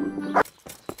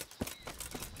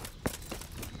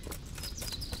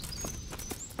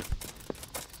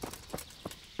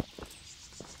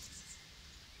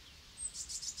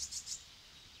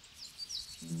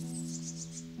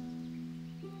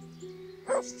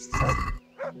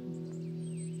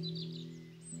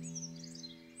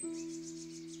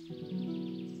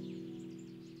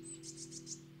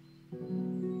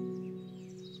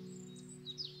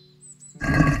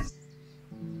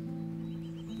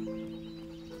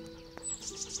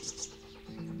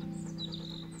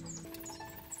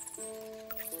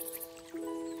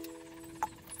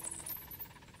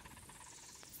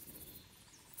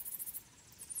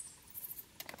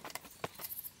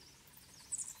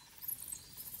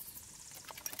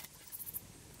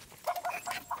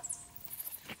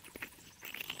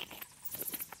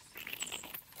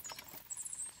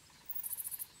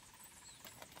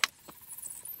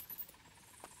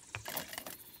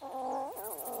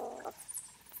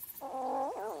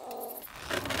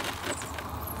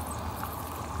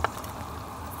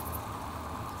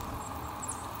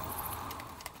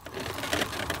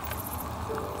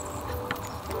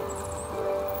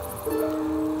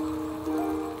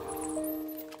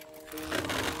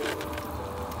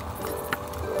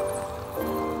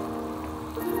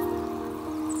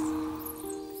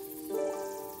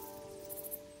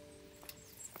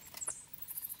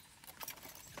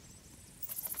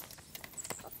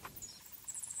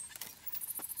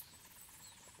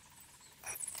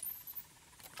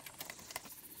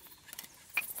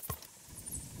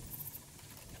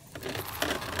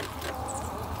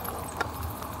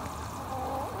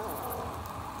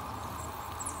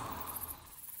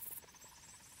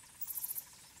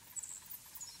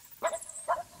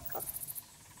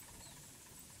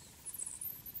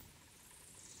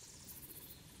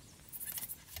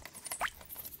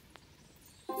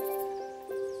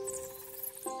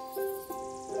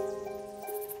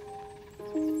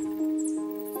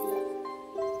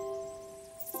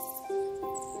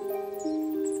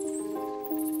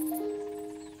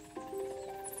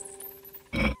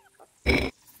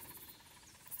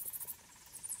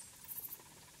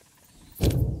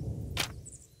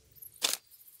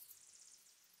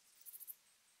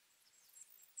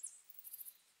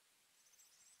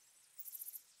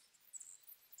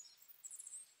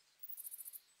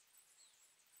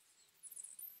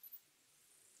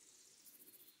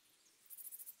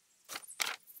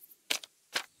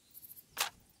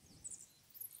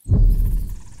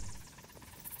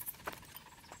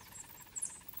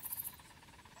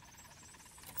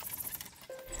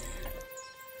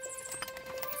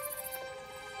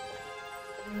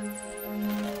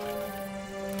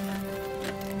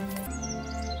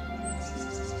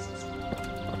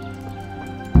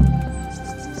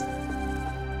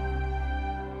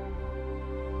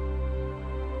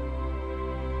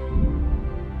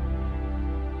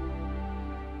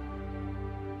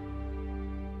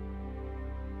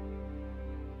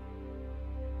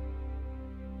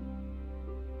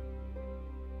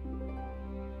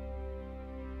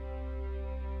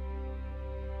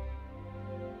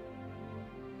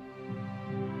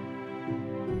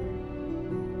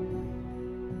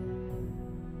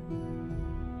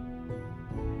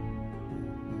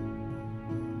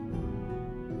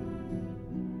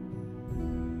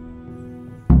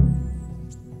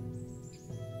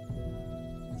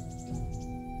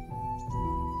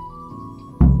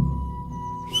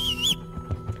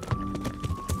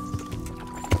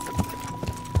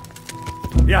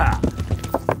 Yeah.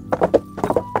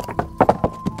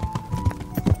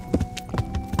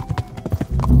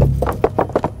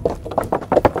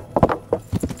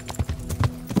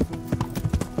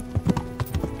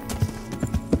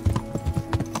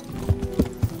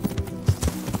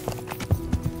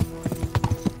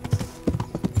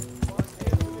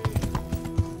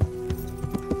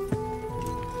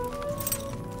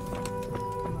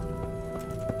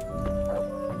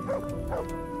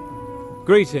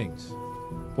 Greetings.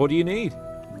 What do you need?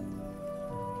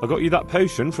 I got you that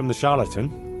potion from the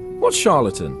charlatan. What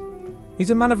charlatan?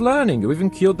 He's a man of learning who even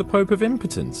cured the Pope of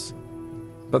impotence.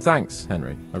 But thanks,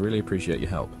 Henry. I really appreciate your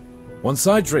help. Once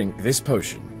I drink this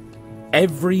potion,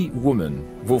 every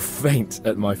woman will faint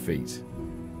at my feet.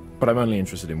 But I'm only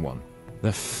interested in one.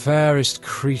 The fairest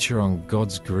creature on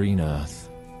God's green earth.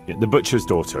 Yeah, the butcher's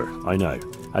daughter, I know.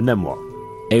 And then what?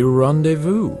 A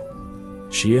rendezvous.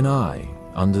 She and I,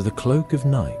 under the cloak of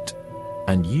night,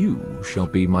 and you shall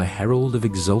be my herald of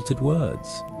exalted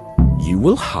words. You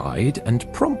will hide and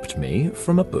prompt me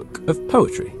from a book of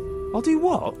poetry. I'll do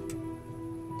what?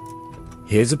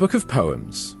 Here's a book of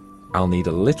poems. I'll need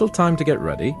a little time to get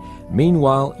ready.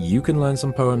 Meanwhile, you can learn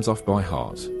some poems off by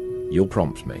heart. You'll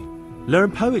prompt me.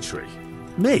 Learn poetry?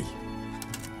 Me?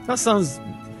 That sounds...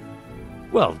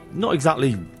 well, not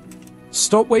exactly...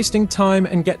 Stop wasting time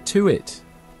and get to it.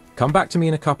 Come back to me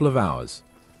in a couple of hours.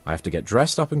 I have to get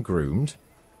dressed up and groomed,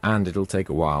 and it'll take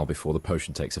a while before the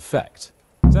potion takes effect.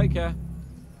 Take care.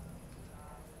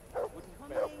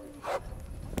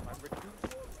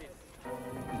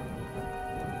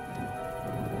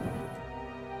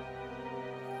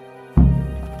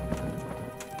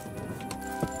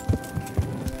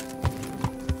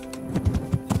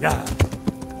 Yeah.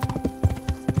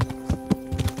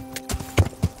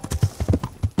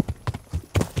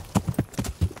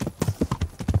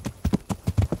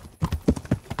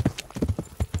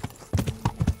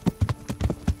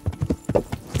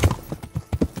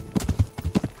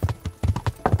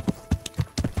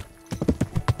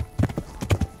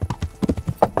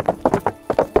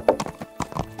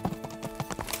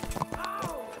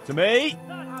 To me?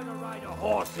 Learn how to ride a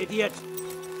horse, idiot!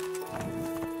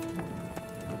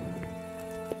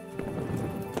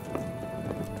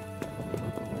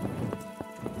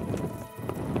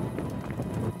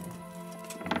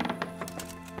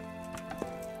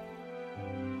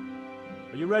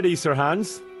 Are you ready, Sir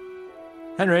Hans?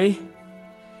 Henry,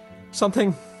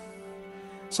 something's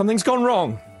gone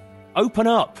wrong. Open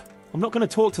up. I'm not going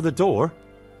to talk to the door.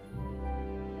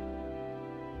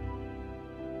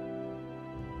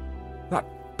 That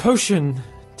potion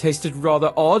tasted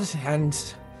rather odd, and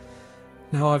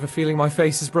now I've a feeling my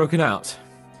face is broken out.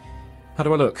 How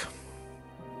do I look?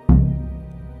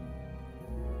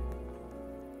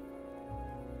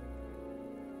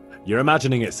 You're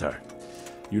imagining it, sir.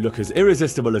 You look as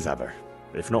irresistible as ever,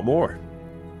 if not more.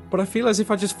 But I feel as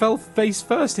if I just fell face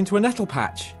first into a nettle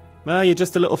patch. You're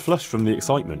just a little flushed from the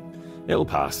excitement. It'll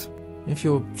pass. If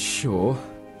you're sure.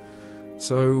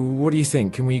 So, what do you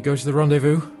think? Can we go to the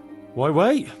rendezvous? Why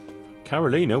wait?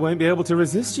 Carolina won't be able to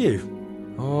resist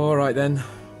you. All right then.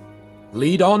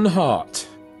 Lead on, heart.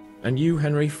 And you,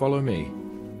 Henry, follow me.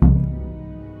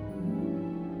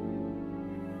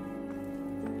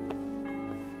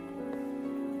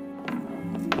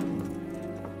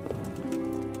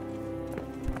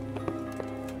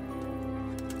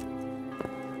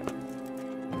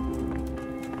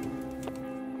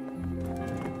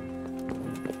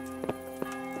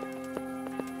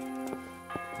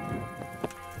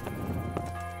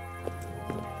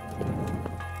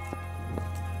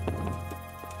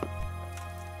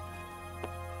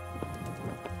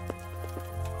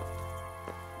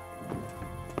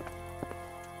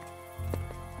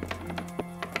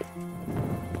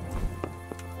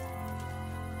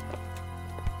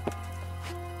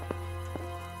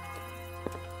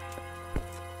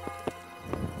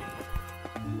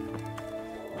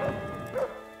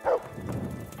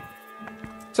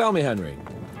 Tell me, Henry,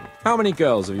 how many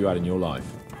girls have you had in your life?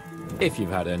 If you've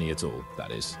had any at all,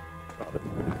 that is.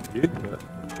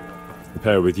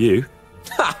 Compare with you.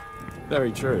 Ha!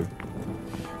 Very true.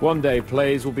 One day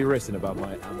plays will be written about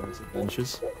my amorous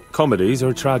adventures. Comedies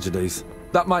or tragedies?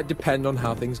 That might depend on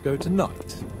how things go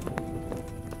tonight.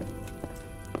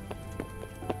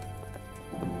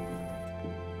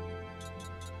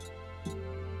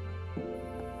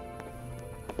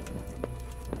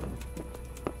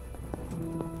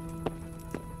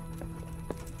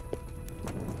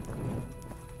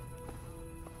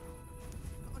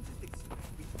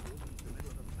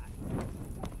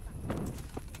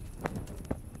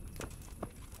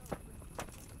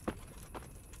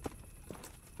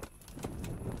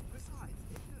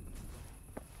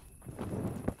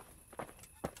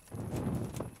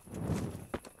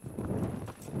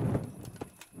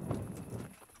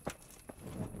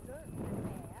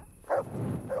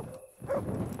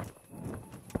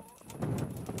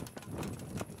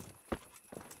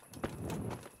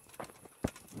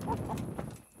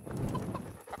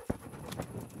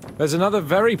 There's another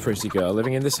very pretty girl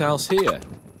living in this house here,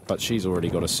 but she's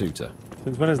already got a suitor.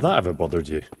 Since when has that ever bothered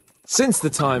you? Since the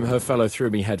time her fellow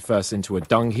threw me headfirst into a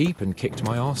dung heap and kicked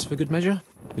my arse for good measure.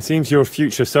 It seems your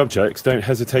future subjects don't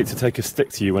hesitate to take a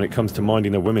stick to you when it comes to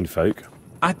minding the womenfolk.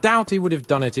 I doubt he would have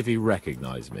done it if he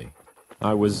recognised me.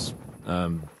 I was,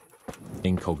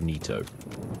 incognito.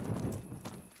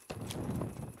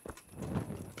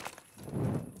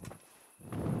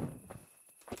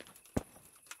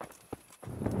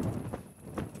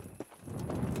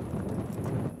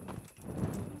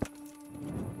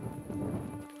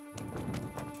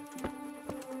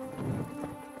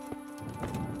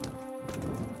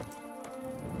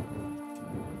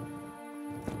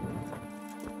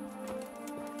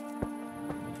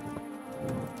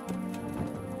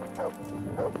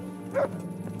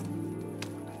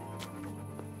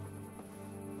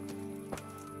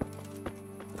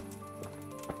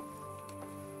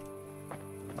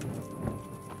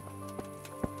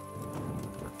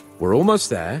 We're almost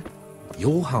there.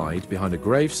 You'll hide behind a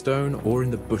gravestone or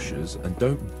in the bushes and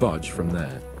don't budge from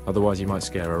there. Otherwise you might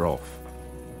scare her off.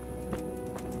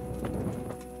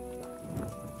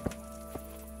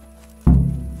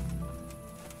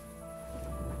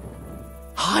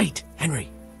 Hide, Henry.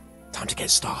 Time to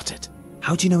get started.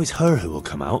 How do you know it's her who will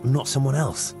come out and not someone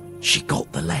else? She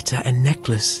got the letter and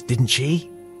necklace, didn't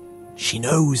she? She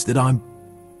knows that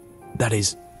that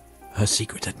is, her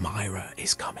secret admirer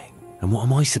is coming. And what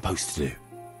am I supposed to do?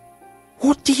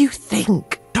 What do you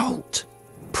think, dolt?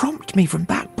 Prompt me from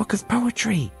that book of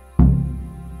poetry.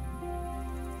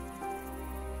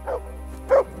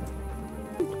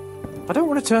 I don't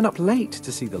want to turn up late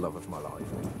to see the love of my life.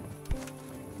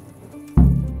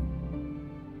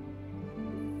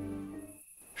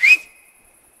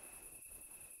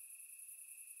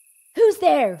 Who's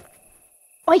there?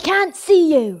 I can't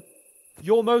see you.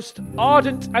 Your most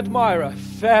ardent admirer,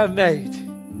 fair maid.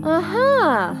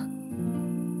 Uh-huh.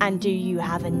 And do you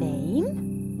have a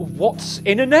name? What's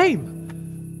in a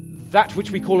name? That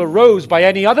which we call a rose by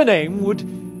any other name would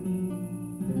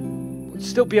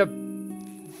still be a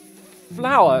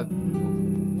flower,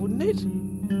 wouldn't it?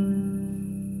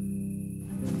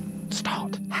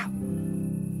 Start. How?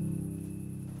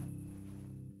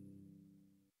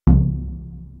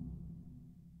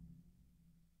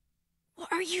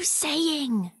 What are you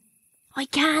saying? I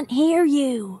can't hear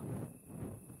you.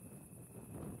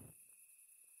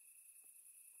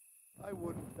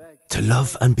 To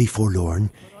love and be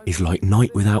forlorn is like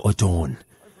night without a dawn.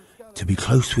 To be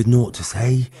close with naught to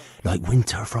say, like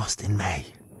winter frost in May.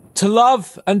 To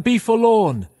love and be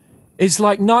forlorn is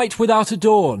like night without a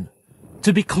dawn.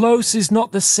 To be close is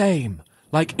not the same,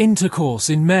 like intercourse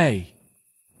in May.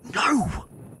 No!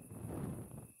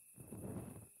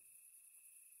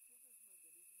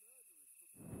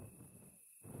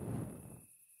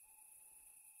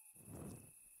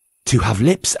 To have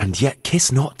lips and yet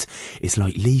kiss not is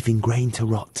like leaving grain to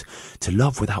rot. To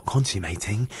love without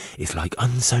consummating is like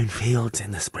unsown fields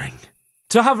in the spring.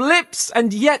 To have lips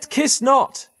and yet kiss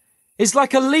not is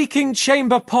like a leaking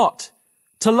chamber pot.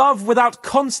 To love without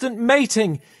constant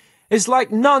mating is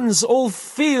like nuns all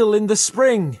feel in the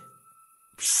spring.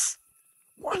 Psst.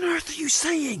 What on earth are you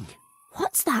saying?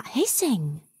 What's that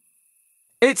hissing?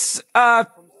 It's, a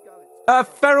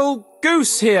feral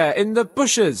goose here in the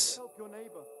bushes.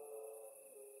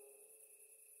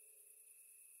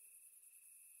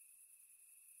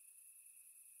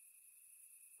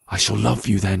 I shall love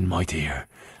you then, my dear,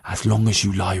 as long as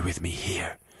you lie with me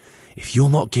here. If you'll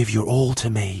not give your all to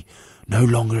me, no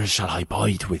longer shall I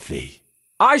bide with thee.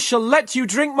 I shall let you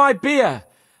drink my beer,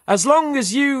 as long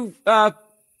as you,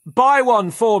 buy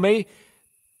one for me.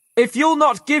 If you'll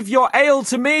not give your ale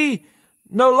to me,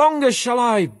 no longer shall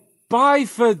I buy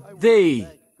for thee.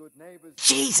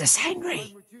 Jesus,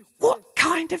 Henry! What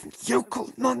kind of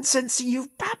yokel nonsense are you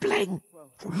babbling?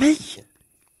 Me?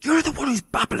 You're the one who's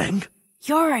babbling?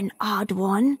 You're an odd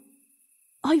one.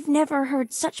 I've never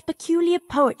heard such peculiar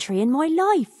poetry in my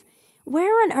life.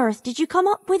 Where on earth did you come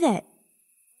up with it?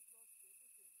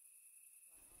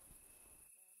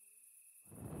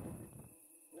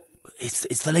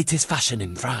 It's the latest fashion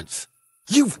in France.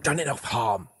 You've done enough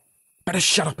harm. Better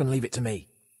shut up and leave it to me.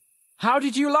 How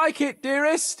did you like it,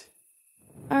 dearest?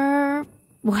 Well,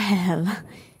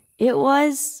 it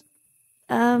was,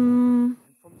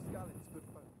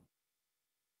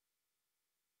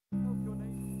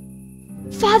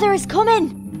 Father is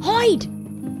coming! Hide!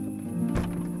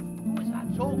 What's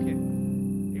that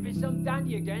talking? If it's some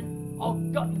dandy again, I'll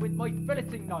gut him with my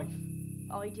filleting knife.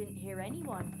 I didn't hear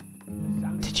anyone.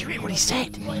 Did you hear what he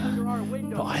said?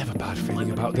 But I have a bad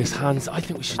feeling about this, Hans. I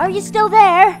think we should... Are you still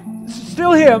there?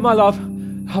 Still here, my love.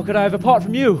 How could I have apart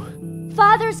from you?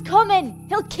 Father's coming!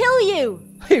 He'll kill you!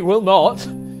 He will not.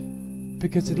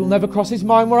 Because it'll never cross his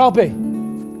mind where I'll be.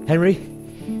 Henry,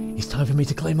 it's time for me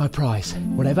to claim my prize.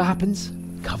 Whatever happens,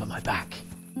 cover my back.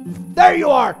 There you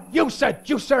are, you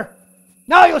seducer!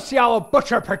 Now you'll see how a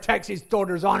butcher protects his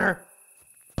daughter's honor.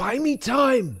 Buy me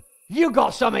time. You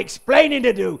got some explaining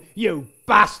to do, you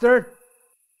bastard!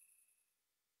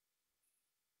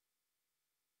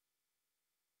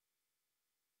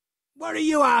 What are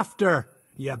you after,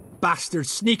 you bastard,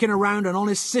 sneaking around an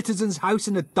honest citizen's house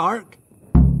in the dark?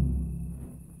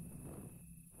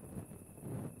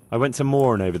 I went to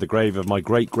mourn over the grave of my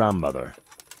great-grandmother.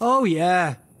 Oh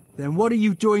yeah, then what are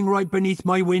you doing right beneath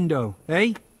my window,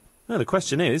 eh? No, the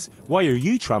question is, why are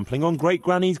you trampling on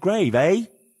great-granny's grave, eh?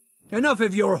 Enough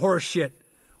of your horse shit.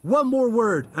 One more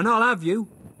word, and I'll have you.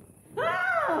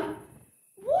 Ah!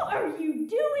 What are you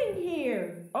doing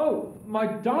here? Oh, my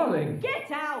darling. Get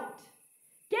out!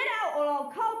 Get out or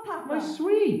I'll call Papa! My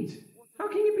sweet. How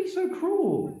can you be so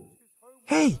cruel?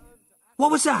 Hey, what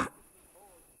was that?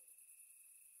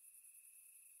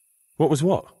 What was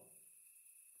what?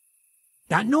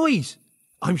 That noise.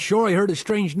 I'm sure I heard a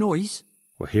strange noise.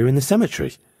 We're here in the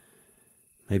cemetery.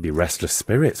 Maybe restless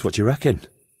spirits, what do you reckon?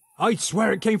 I'd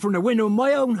swear it came from the window of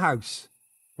my own house.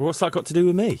 Well, what's that got to do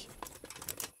with me?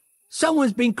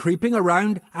 Someone's been creeping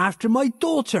around after my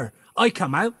daughter. I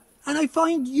come out and I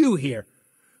find you here.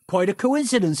 Quite a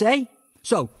coincidence, eh?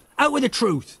 So, out with the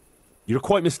truth. You're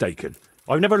quite mistaken.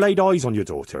 I've never laid eyes on your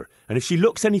daughter, and if she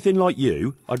looks anything like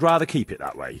you, I'd rather keep it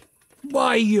that way.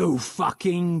 Why, you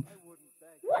fucking...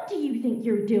 What do you think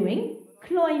you're doing?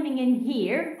 Climbing in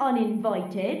here,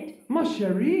 uninvited? Ma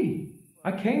chérie,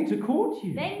 I came to court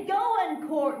you. Then go and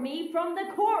court me from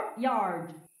the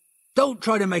courtyard. Don't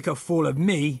try to make a fool of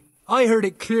me. I heard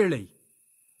it clearly.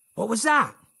 What was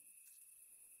that?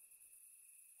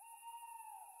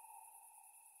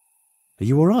 Are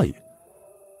you all right?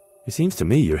 It seems to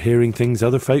me you're hearing things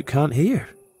other folk can't hear.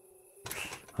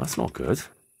 That's not good.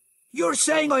 You're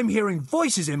saying I'm hearing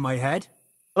voices in my head?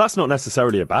 Well, that's not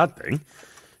necessarily a bad thing.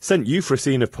 St.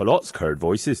 Euphrosyne of Polotsk heard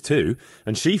voices too,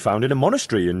 and she founded a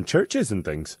monastery and churches and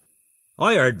things.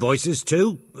 I heard voices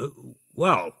too.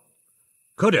 Well,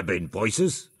 could have been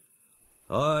voices.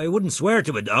 I wouldn't swear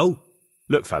to it though.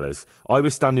 Look, fellas, I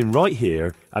was standing right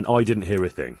here and I didn't hear a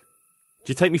thing. Do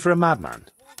you take me for a madman?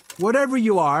 Whatever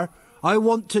you are, I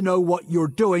want to know what you're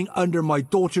doing under my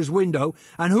daughter's window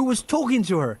and who was talking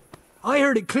to her. I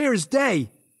heard it clear as day.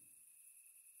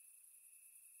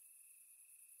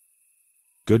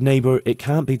 Good neighbour, it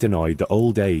can't be denied that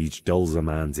old age dulls a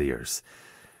man's ears.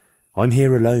 I'm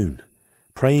here alone,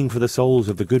 praying for the souls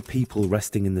of the good people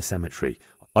resting in the cemetery.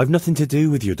 I've nothing to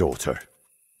do with your daughter.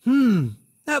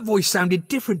 That voice sounded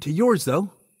different to yours,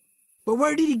 though. But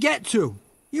where did he get to?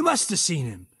 You must have seen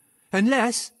him.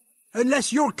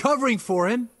 Unless you're covering for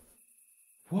him.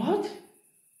 What?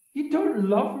 You don't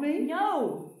love me?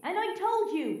 No, and I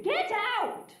told you, get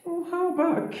out! Well, how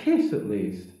about a kiss at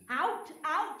least? Out,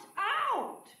 out,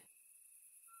 out!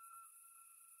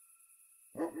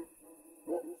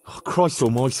 Oh, Christ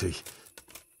almighty.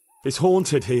 It's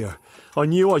haunted here. I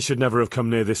knew I should never have come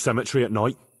near this cemetery at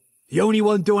night. The only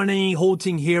one doing any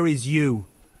haunting here is you.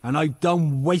 And I'm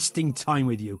done wasting time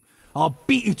with you. I'll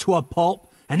beat you to a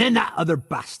pulp, and then that other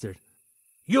bastard.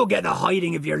 You'll get the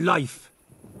hiding of your life.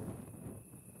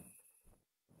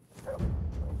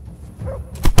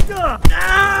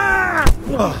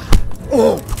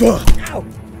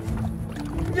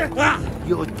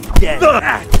 You're dead.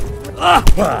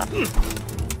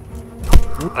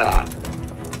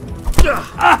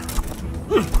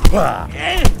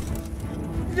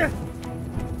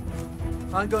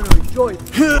 I'm going to enjoy it.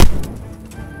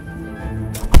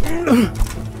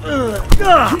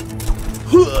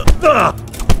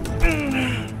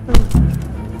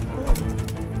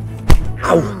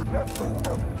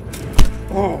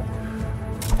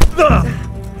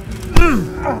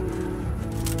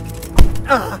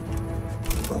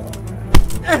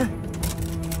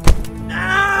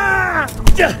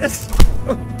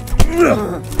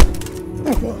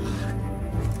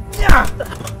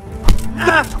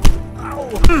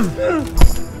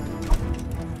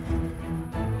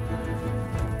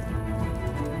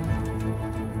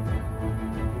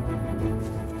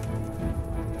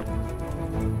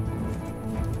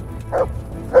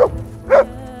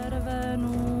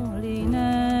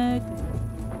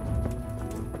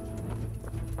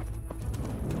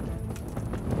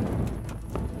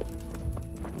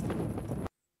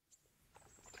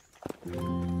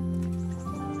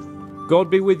 God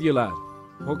be with you, lad.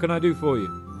 What can I do for you?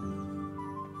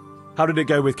 How did it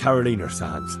go with Carolina,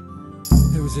 Sans?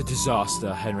 It was a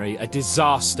disaster, Henry. A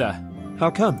disaster. How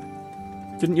come?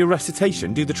 Didn't your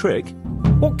recitation do the trick?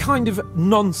 What kind of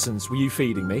nonsense were you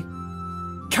feeding me?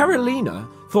 Carolina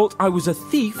thought I was a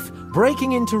thief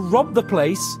breaking in to rob the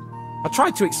place. I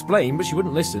tried to explain, but she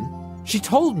wouldn't listen. She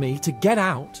told me to get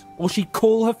out, or she'd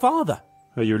call her father.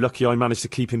 Oh, you're lucky I managed to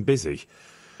keep him busy.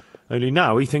 Only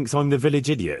now he thinks I'm the village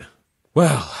idiot.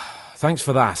 Well, thanks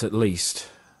for that, at least.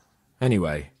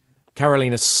 Anyway,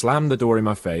 Carolina slammed the door in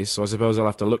my face, so I suppose I'll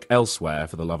have to look elsewhere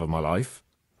for the love of my life.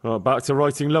 Well, back to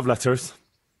writing love letters.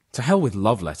 To hell with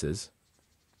love letters.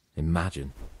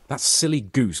 Imagine. That silly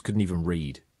goose couldn't even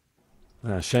read.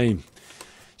 Ah, shame.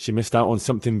 She missed out on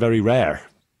something very rare.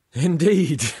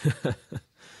 Indeed.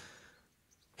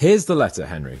 Here's the letter,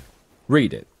 Henry.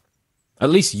 Read it. At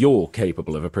least you're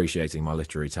capable of appreciating my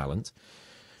literary talent.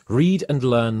 Read and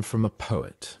learn from a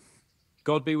poet.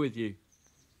 God be with you.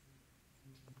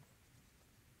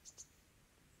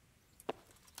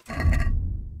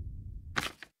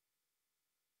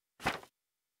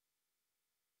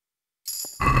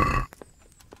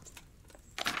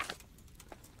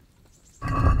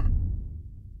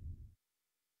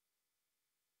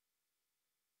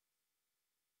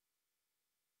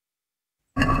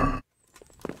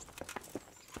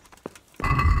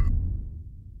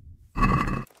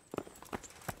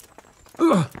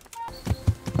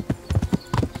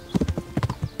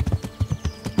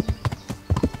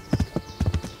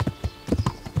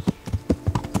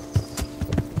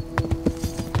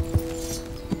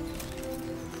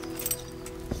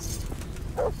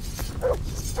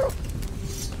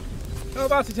 How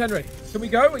about it, Henry? Can we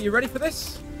go? Are you ready for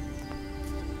this?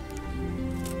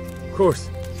 Of course.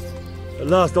 At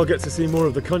last I'll get to see more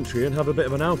of the country and have a bit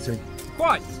of an outing.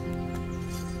 Quite.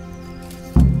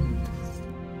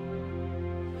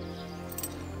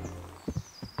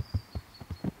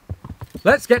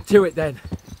 Let's get to it then.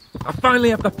 I finally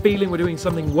have the feeling we're doing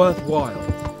something worthwhile.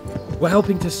 We're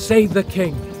helping to save the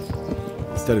king.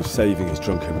 Instead of saving his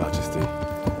drunken majesty,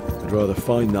 I'd rather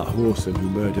find that whoreson who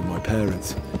murdered my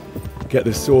parents, get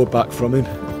the sword back from him,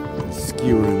 and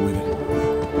skewer him with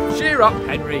it. Cheer up,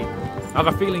 Henry. I have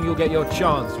a feeling you'll get your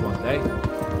chance one day,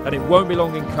 and it won't be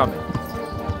long in coming.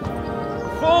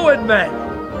 Forward, men!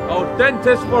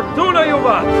 Audentes fortuna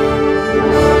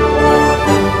juvat!